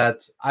say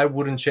that I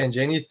wouldn't change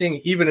anything,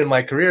 even in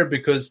my career,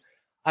 because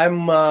I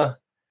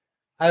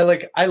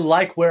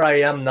like where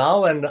I am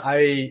now, and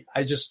I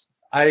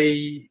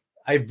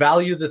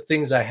value the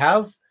things I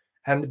have.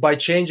 And by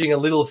changing a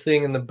little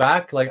thing in the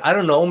back, I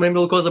don't know, maybe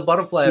it'll cause a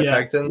butterfly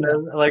effect, and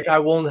then I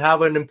won't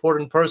have an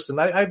important person.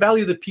 I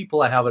value the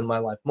people I have in my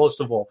life most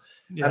of all,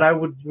 and I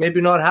would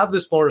maybe not have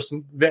this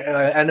person,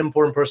 an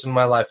important person in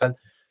my life, and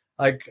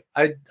I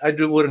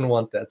wouldn't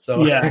want that.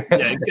 So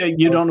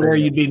you don't know where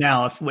you'd be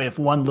now if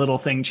one little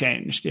thing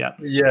changed.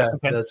 Okay.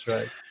 That's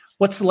right.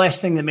 What's the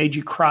last thing that made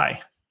you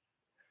cry?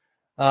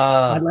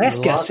 My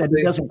last guest said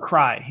he doesn't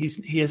cry.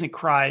 He hasn't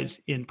cried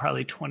in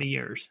probably 20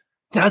 years.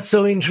 That's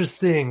so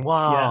interesting.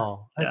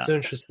 Wow. That's so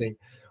interesting.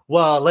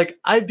 Well,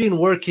 I've been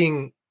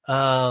working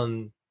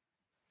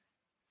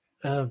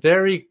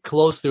very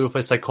closely with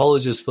a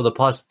psychologist for the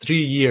past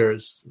 3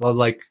 years. Well,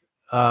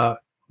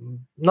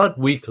 not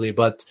weekly,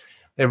 but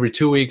every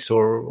 2 weeks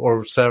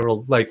or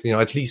several,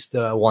 at least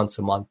once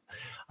a month,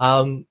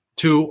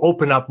 to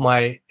open up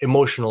my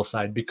emotional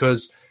side,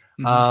 because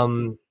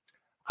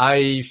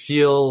I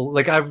feel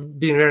like I've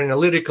been very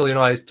analytical.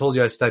 I told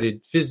you I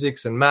studied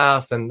physics and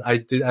math, and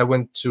I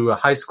went to a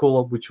high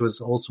school which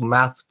was also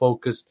math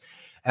focused,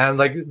 and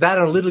that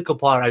analytical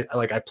part,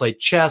 I played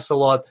chess a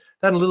lot.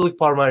 That analytical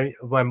part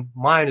of my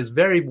mind is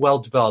very well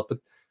developed, but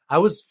I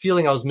was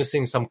feeling I was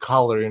missing some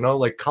color,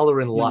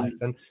 color in life,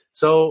 and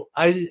so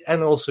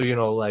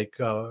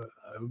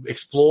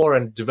explore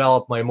and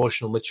develop my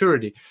emotional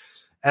maturity,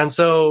 and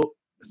so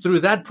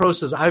through that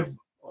process, I've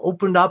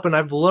opened up and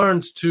I've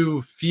learned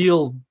to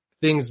feel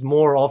things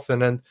more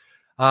often. And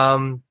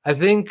I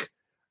think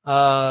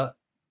I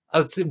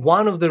would say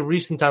one of the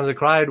recent times I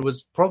cried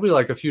was probably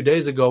a few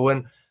days ago,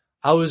 when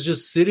I was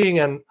just sitting,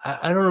 and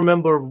I don't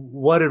remember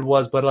what it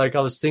was, but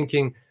I was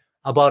thinking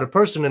about a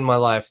person in my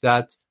life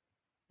that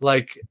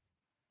I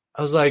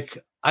was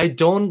I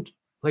don't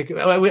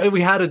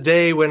we had a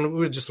day when we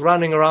were just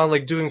running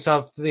around doing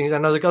something,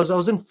 and I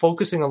wasn't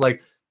focusing on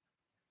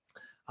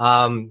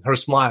her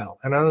smile,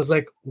 and I was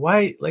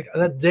why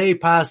that day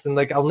passed and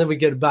I'll never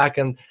get back,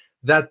 and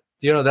that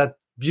that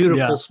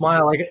beautiful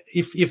smile,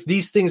 if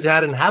these things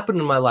hadn't happened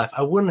in my life,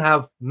 I wouldn't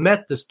have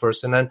met this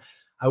person, and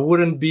I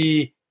wouldn't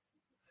be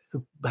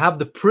have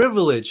the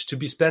privilege to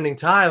be spending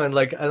time, and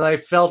I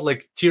felt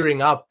like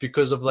tearing up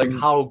because of like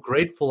how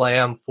grateful I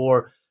am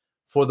for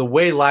the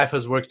way life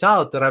has worked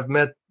out, that I've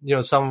met,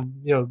 some,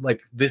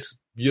 like this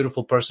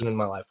beautiful person in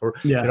my life, or,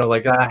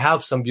 like I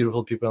have some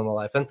beautiful people in my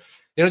life. And,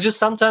 just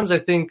sometimes I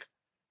think,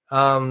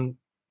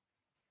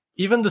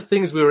 even the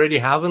things we already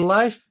have in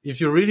life, if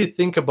you really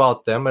think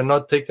about them and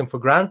not take them for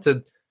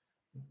granted,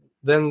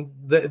 then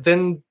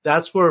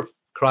that's worth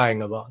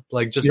crying about,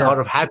 like just out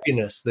of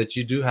happiness that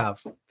you do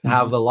have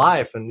a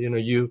life. And,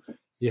 you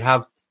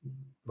have,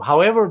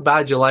 however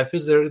bad your life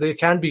is, there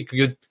can be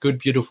good,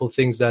 beautiful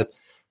things that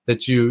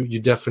you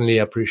definitely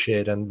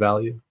appreciate and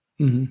value.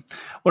 Mm-hmm.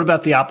 What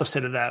about the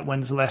opposite of that?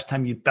 When's the last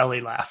time you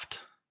belly laughed?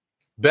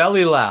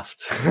 Belly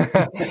laughed.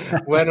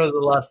 When was the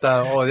last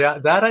time? Oh yeah,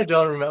 that I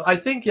don't remember. I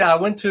think I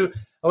went to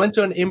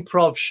an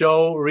improv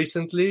show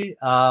recently,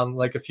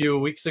 like a few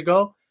weeks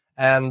ago,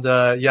 and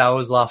I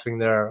was laughing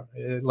there,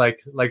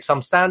 like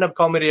some stand-up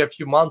comedy a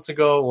few months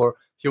ago or a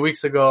few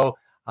weeks ago,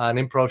 an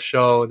improv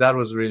show that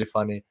was really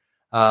funny.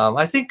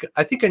 I think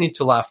I need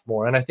to laugh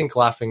more, and I think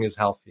laughing is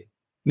healthy.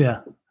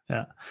 Yeah.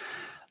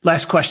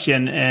 Last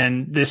question,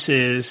 and this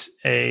is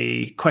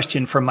a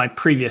question from my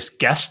previous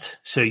guest.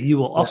 So you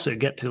will also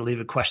get to leave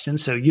a question.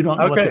 So you don't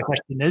know what the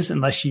question is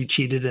unless you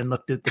cheated and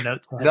looked at the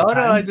notes. No,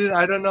 I did.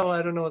 I don't know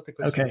what the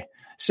question is. Okay.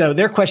 So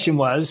their question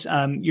was,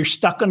 you're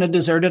stuck on a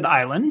deserted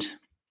island.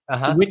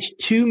 Which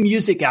 2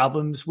 music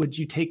albums would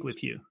you take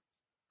with you?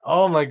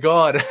 Oh my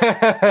God.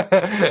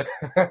 The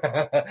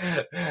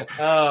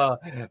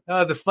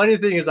funny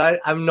thing is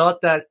I'm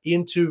not that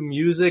into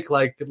music,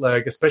 like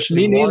especially.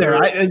 Me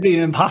neither. It'd be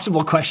an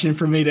impossible question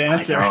for me to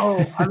answer. I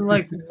know. I'm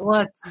like,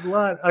 what?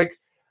 Like,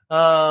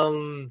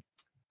 and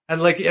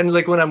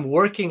when I'm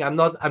working, I'm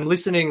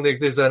listening. Like,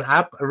 there's an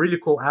app, a really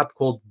cool app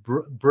called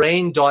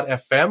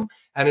Brain.fm,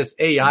 and it's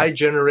AI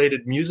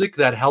generated music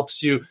that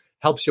helps your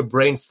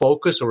brain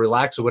focus or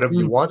relax or whatever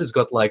you want. It's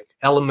got like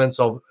elements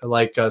of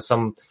like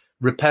some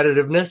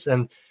repetitiveness.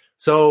 And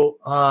so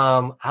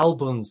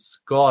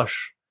albums,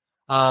 gosh,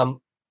 I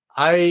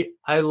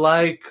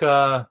like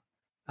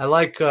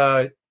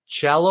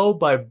Cello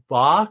by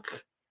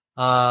Bach.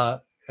 I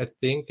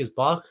think is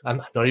Bach.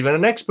 I'm not even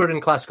an expert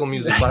in classical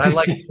music, but I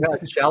like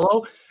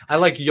cello. I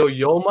like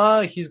Yo-Yo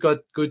Ma. He's got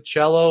good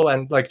cello,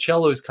 and like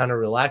cello is kind of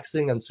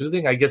relaxing and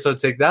soothing. I guess I'll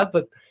take that,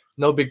 but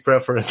no big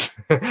preference.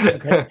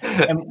 Okay.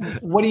 And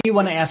what do you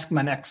want to ask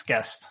my next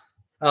guest?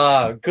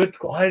 Good.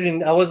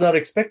 I was not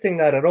expecting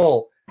that at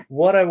all.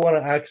 What I want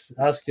to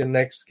ask your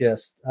next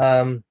guest.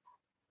 What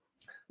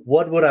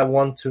would I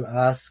want to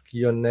ask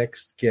your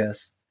next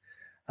guest?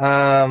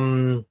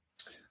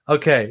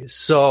 Okay,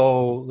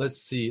 so let's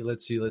see.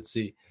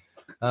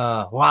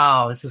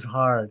 Wow, this is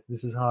hard.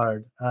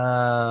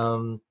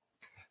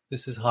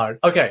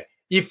 Okay,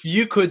 if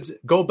you could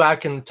go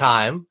back in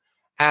time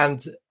and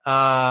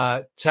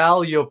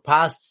tell your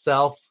past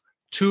self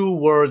 2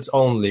 words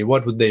only,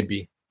 what would they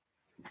be?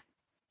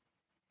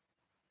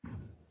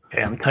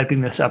 Okay, I'm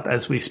typing this up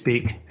as we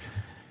speak.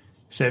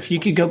 So if you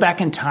could go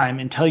back in time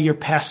and tell your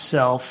past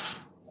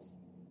self,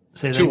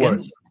 say that 2 again.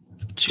 words.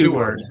 2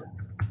 words.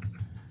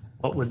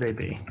 What would they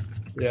be?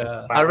 Yeah,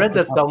 wow. I read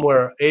that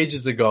somewhere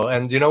ages ago,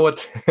 and you know what?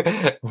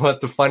 What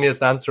the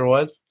funniest answer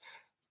was?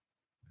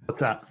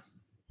 What's that?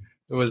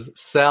 It was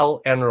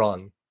sell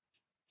Enron.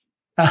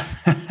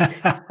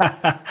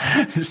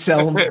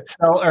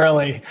 sell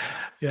early.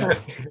 Yeah.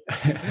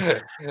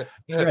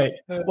 Great.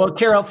 Well,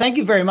 Kirill, thank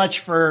you very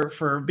much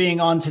for being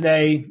on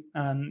today.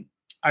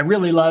 I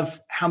really love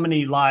how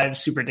many lives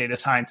Super Data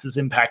Science has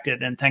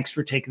impacted, and thanks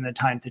for taking the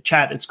time to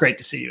chat. It's great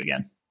to see you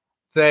again.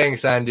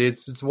 Thanks, Andy.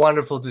 It's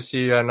wonderful to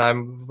see you, and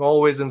I'm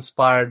always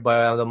inspired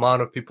by the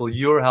amount of people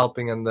you're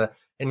helping and the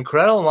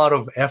incredible amount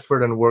of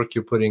effort and work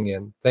you're putting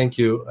in. Thank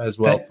you as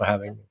well for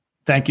having me.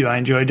 Thank you. I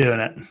enjoy doing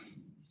it.